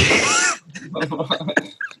thick,"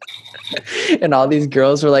 and all these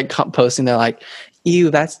girls were like posting. They're like, "Ew,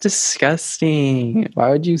 that's disgusting. Why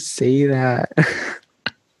would you say that?"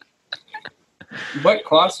 What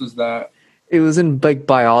class was that? It was in like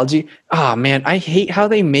biology. Oh man, I hate how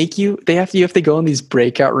they make you. You have to go in these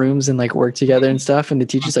breakout rooms and like work together and stuff. And the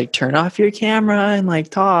teacher's like, turn off your camera and like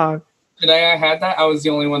talk. Today I had that. I was the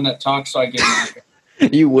only one that talked, so I gave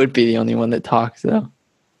it. You would be the only one that talks though.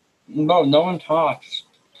 No one talks.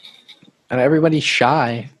 And everybody's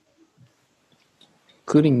shy,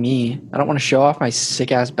 including me. I don't want to show off my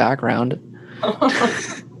sick ass background.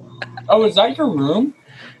 Oh, is that your room?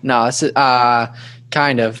 No, it's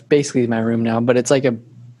kind of basically my room now, but it's like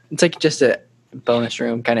just a bonus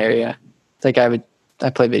room kind of area. It's like I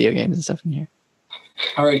play video games and stuff in here.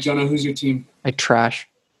 All right, Jonah, who's your team? I trash.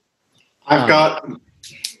 I've got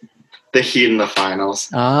the Heat in the finals.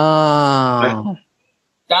 Oh.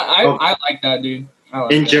 I like that, dude.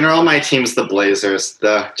 In general, my team's the Blazers.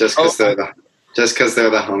 Just because they're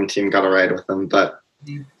the home team, got to ride with them. But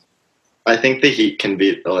I think the Heat can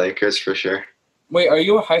beat the Lakers for sure. Wait, are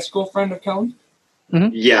you a high school friend of Kellen?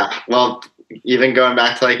 Mm-hmm. Yeah. Well, even going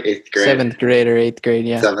back to like 8th grade. 7th grade or 8th grade,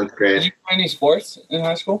 yeah. 7th grade. Did you play any sports in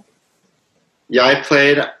high school? Yeah, I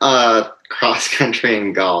played cross country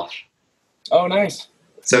and golf. Oh, nice.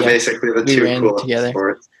 So basically the two coolest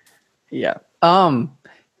sports. Yeah.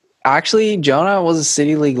 Actually, Jonah was a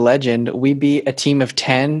City League legend. We beat a team of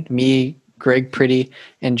 10. Me, Greg Pretty,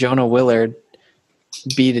 and Jonah Willard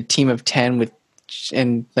beat a team of 10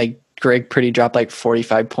 and like Greg Pretty dropped like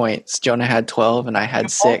 45 points. Jonah had 12 and I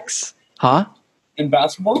had 6. Huh? In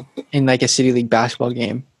basketball? In like a City League basketball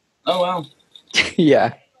game. Oh, wow.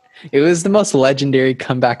 Yeah. It was the most legendary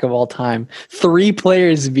comeback of all time. 3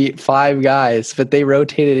 players beat 5 guys, but they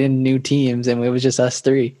rotated in new teams and it was just us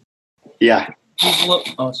 3. Yeah.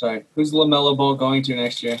 Who's LaMelo Ball going to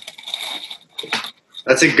next year?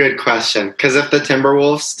 That's a good question. Because if the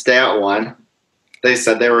Timberwolves stay at 1, they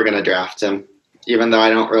said they were going to draft him, even though I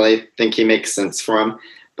don't really think he makes sense for him.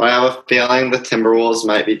 But I have a feeling the Timberwolves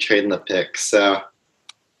might be trading the pick. So,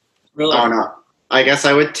 Really? I don't know. I guess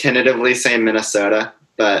I would tentatively say Minnesota,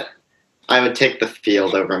 but I would take the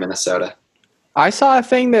field over Minnesota. I saw a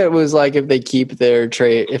thing that was like if they keep their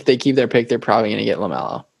pick, they're probably going to get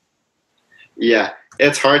LaMelo. Yeah,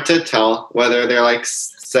 it's hard to tell whether they're like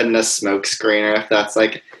setting a smoke screen or if that's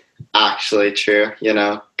like actually true,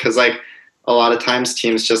 because like a lot of times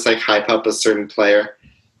teams just like hype up a certain player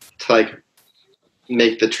to like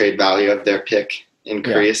make the trade value of their pick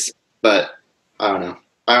increase. Yeah. But I don't know.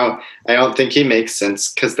 I don't think he makes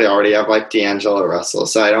sense because they already have like D'Angelo Russell,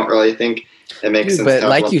 so I don't really think it makes sense. But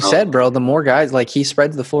like you said, bro, the more guys, like he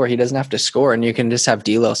spreads the floor, he doesn't have to score, and you can just have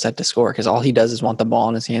D'Lo set to score because all he does is want the ball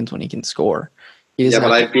in his hands when he can score.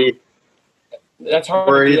 But I'd be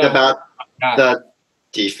worried about the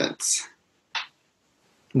defense.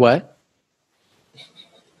 What?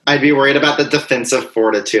 I'd be worried about the defensive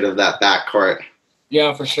fortitude of that backcourt.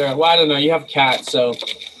 Yeah, for sure. Well, I don't know. You have Cat, so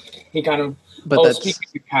he kind of. But speaking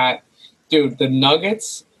of Cat, dude, the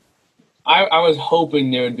Nuggets. I was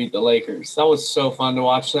hoping they would beat the Lakers. That was so fun to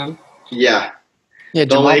watch them. Yeah. Yeah,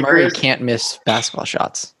 Jamal Murray can't miss basketball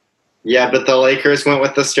shots. Yeah, but the Lakers went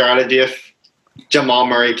with the strategy if Jamal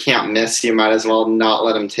Murray can't miss, you might as well not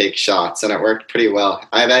let him take shots, and it worked pretty well.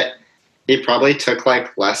 I bet he probably took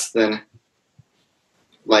like less than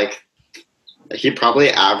he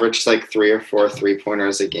probably averaged like 3 or 4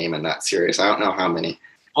 3-pointers a game in that series. I don't know how many.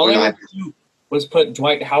 All they had to do was put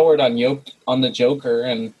Dwight Howard on the Joker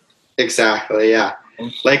and. Exactly, yeah.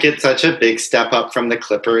 Like, it's such a big step up from the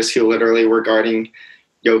Clippers, who literally were guarding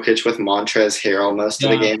Jokic with Montrezl Harrell most of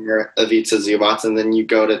the game, or Ivica Zubac, and then you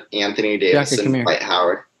go to Anthony Davis and Dwight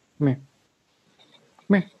Howard. Come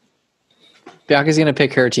here. Bianca's going to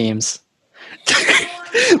pick her teams.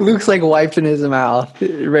 Luke's like wiping his mouth,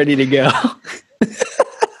 ready to go.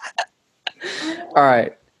 All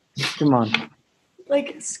right. Come on.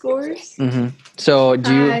 Like scores? Mm-hmm. So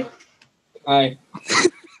do you... Hi.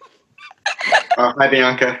 Hi,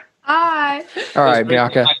 Bianca. Hi. All right,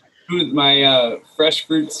 Bianca. My fresh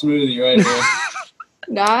fruit smoothie right here.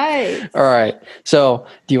 Nice. All right. So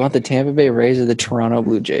do you want the Tampa Bay Rays or the Toronto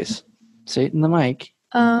Blue Jays? Say it in the mic.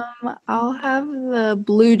 I'll have the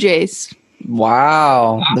Blue Jays.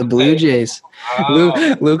 Wow, the Blue Jays.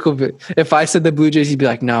 Wow. Luke will be, if I said the Blue Jays, he'd be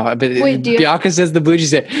like, no. But Wait, Bianca says the Blue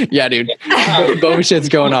Jays. Yeah, dude. Boba shit's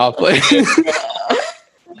going off.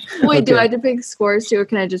 Wait, do I have to pick scores too, or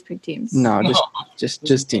can I just pick teams? No,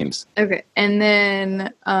 just teams. Okay, and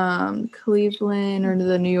then Cleveland or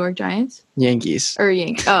the New York Giants? Yankees. Or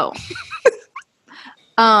Yankees. Oh.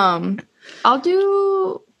 I'll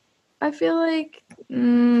do. I feel like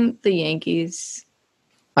the Yankees.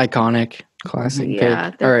 Iconic, classic.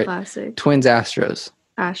 Yeah, pick. they're All right. classic. Twins, Astros.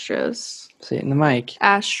 Astros. Say it in the mic.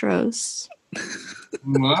 Astros.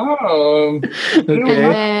 Wow. Okay.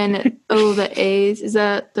 And then, the A's. Is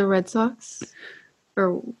that the Red Sox?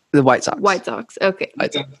 Or The White Sox. White Sox. Okay.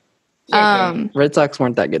 White Sox. Red Sox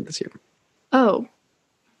weren't that good this year. Oh.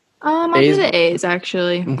 I'll do the A's,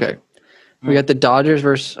 actually. Okay. We got the Dodgers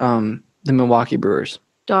versus the Milwaukee Brewers.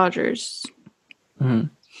 Dodgers. Mm-hmm.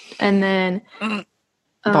 And then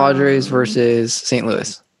Padres versus St.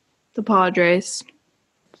 Louis. The Padres.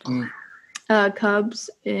 Cubs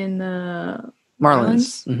in the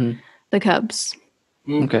Marlins. Mm-hmm. The Cubs.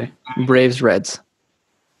 Mm. Okay. Braves, Reds.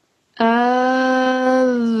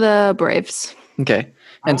 The Braves. Okay.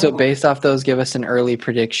 And so Oh. based off those, give us an early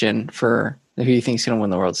prediction for who you think is going to win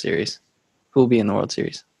the World Series. Who will be in the World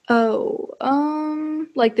Series? Oh,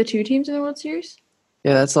 like the two teams in the World Series?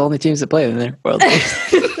 Yeah, that's the only teams that play in the World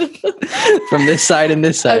Series. From this side and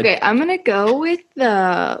this side. Okay, I'm gonna go with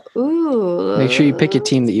the. Ooh. Make sure you pick a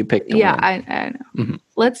team that you picked to Yeah, win. I know. Mhm.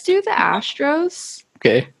 Let's do the Astros,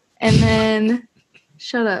 Okay. and then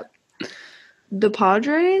shut up. The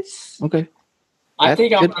Padres. Okay. I That's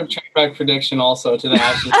think I'm good. going to track back prediction also to the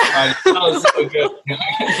Astros. That was so good.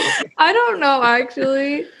 I don't know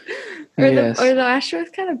actually. Yes. Are the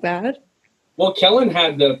Astros kind of bad? Well, Kellen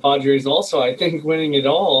had the Padres also, I think, winning it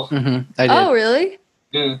all. I did. Oh, really?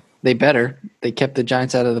 Yeah. They better. They kept the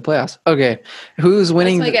Giants out of the playoffs. Okay. Who's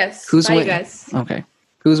winning? That's my guess. Who's Bye, you winning? guys. Okay.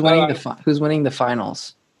 Who's winning Bye. Who's winning the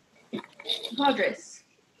finals? Padres.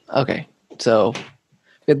 Okay. So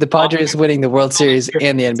we have the Padres winning the World Series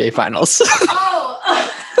and the NBA Finals.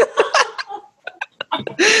 Oh.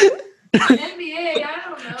 NBA. I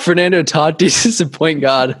don't know. Fernando Tatis is a point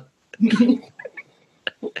guard.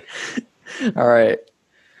 All right.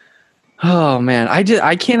 Oh man,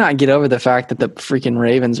 I cannot get over the fact that the freaking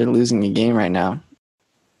Ravens are losing a game right now.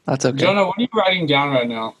 That's okay. Jonah, what are you writing down right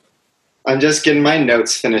now? I'm just getting my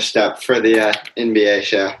notes finished up for the NBA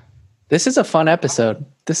show. This is a fun episode.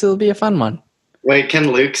 This will be a fun one. Wait,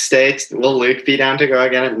 can Luke stay? Will Luke be down to go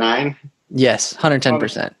again at 9? Yes,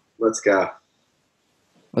 110%. Let's go.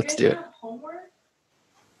 Let's do it.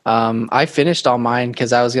 I finished all mine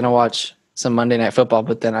because I was gonna watch some Monday Night Football,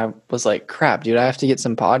 but then I was like, "Crap, dude! I have to get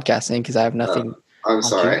some podcasting because I have nothing." I'm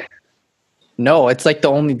sorry. No, it's like the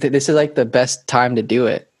only. This is like the best time to do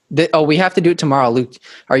it. We have to do it tomorrow. Luke,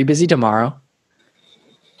 are you busy tomorrow?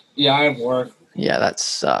 Yeah, I have work. Yeah, that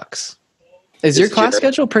sucks. Is your class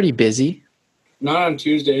schedule pretty busy? Not on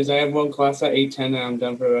Tuesdays. I have one class at 8:10 and I'm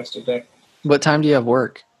done for the rest of the day. What time do you have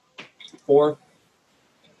work? 4.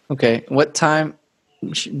 Okay, what time,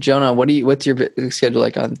 Jonah? What's your schedule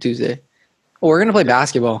like on Tuesday? Oh, we're gonna play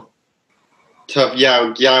basketball. Tough.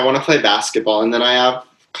 Yeah. I want to play basketball, and then I have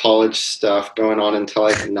college stuff going on until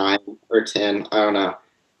like 9 or 10. I don't know.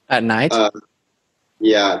 At night?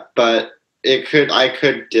 Yeah, but I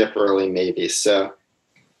could dip early maybe. So.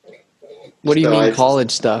 What do you so mean I-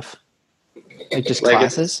 college stuff? Like just Like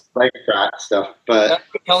classes? Like frat stuff, but That's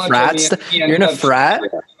what Kellen Frat told me stuff? at the You're end in a of frat?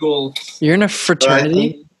 School. You're in a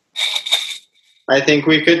fraternity? I think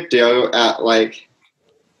we could do at like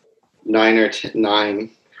 9 or 9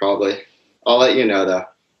 probably. I'll let you know though.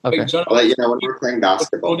 Okay. Wait, Jonah, I'll let you know when we're playing what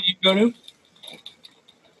basketball. school do you go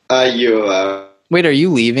to? U of O. Wait, are you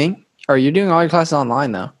leaving? Or are you doing all your classes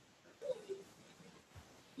online though?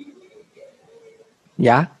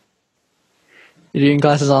 Yeah? You're doing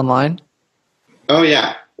classes online? Oh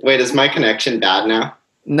yeah. Wait, is my connection bad now?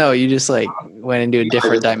 No, you just like went into a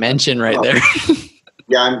different dimension right there.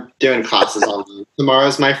 Yeah, I'm doing classes online.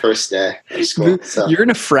 Tomorrow's my first day of school. So You're in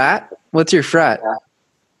a frat? What's your frat?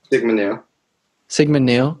 Sigma Nu. Sigma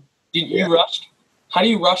Nu? Did you Yeah. rush? How do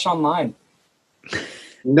you rush online?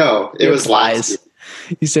 No, it He was applies. last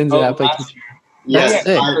year. He sends Oh, an application. last year. Yes,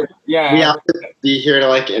 sick. Yeah. we have to be here to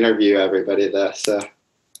like interview everybody though. So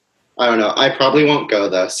I don't know. I probably won't go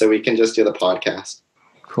though, so we can just do the podcast.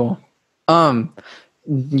 Cool.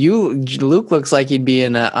 Luke looks like he'd be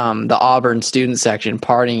in the Auburn student section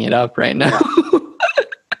partying it up right now.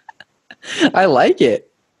 I like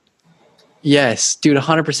it. Yes, dude,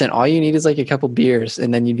 100%. All you need is like a couple beers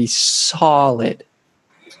and then you'd be solid.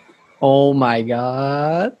 Oh my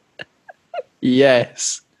God.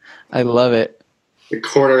 Yes. I love it. The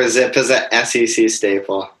quarter zip is a SEC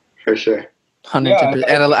staple for sure. 110%.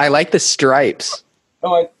 And I like the stripes.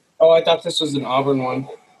 I thought this was an Auburn one.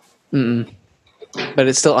 Mm-mm. But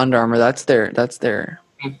it's still Under Armour. That's their.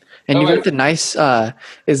 And you got the nice.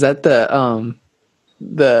 Is that the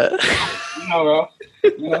You know, bro.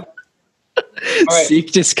 You know? right.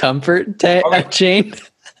 Seek discomfort All right. chain?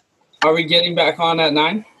 Are we getting back on at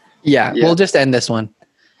 9? Yeah, Yeah. we'll just end this one.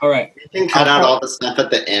 All right. We can cut out all the stuff at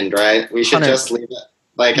the end, right? We should 100. just leave it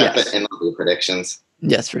like at Yes. the end of the predictions.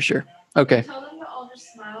 Yes, for sure. Okay. Tell them to all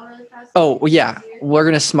just smile really fast. Oh well, yeah, we're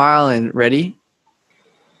gonna smile and ready.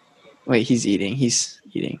 Wait, he's eating. He's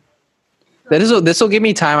eating. This will give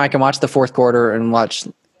me time. I can watch the fourth quarter and watch.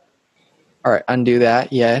 All right, undo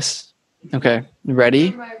that. Yes. Okay.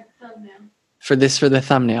 Ready for the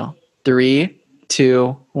thumbnail. 3,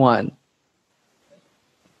 2, 1.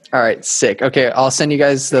 All right, sick. Okay, I'll send you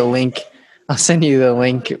guys the link. I'll send you the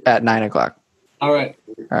link at 9:00. All right.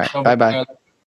 All right, bye bye.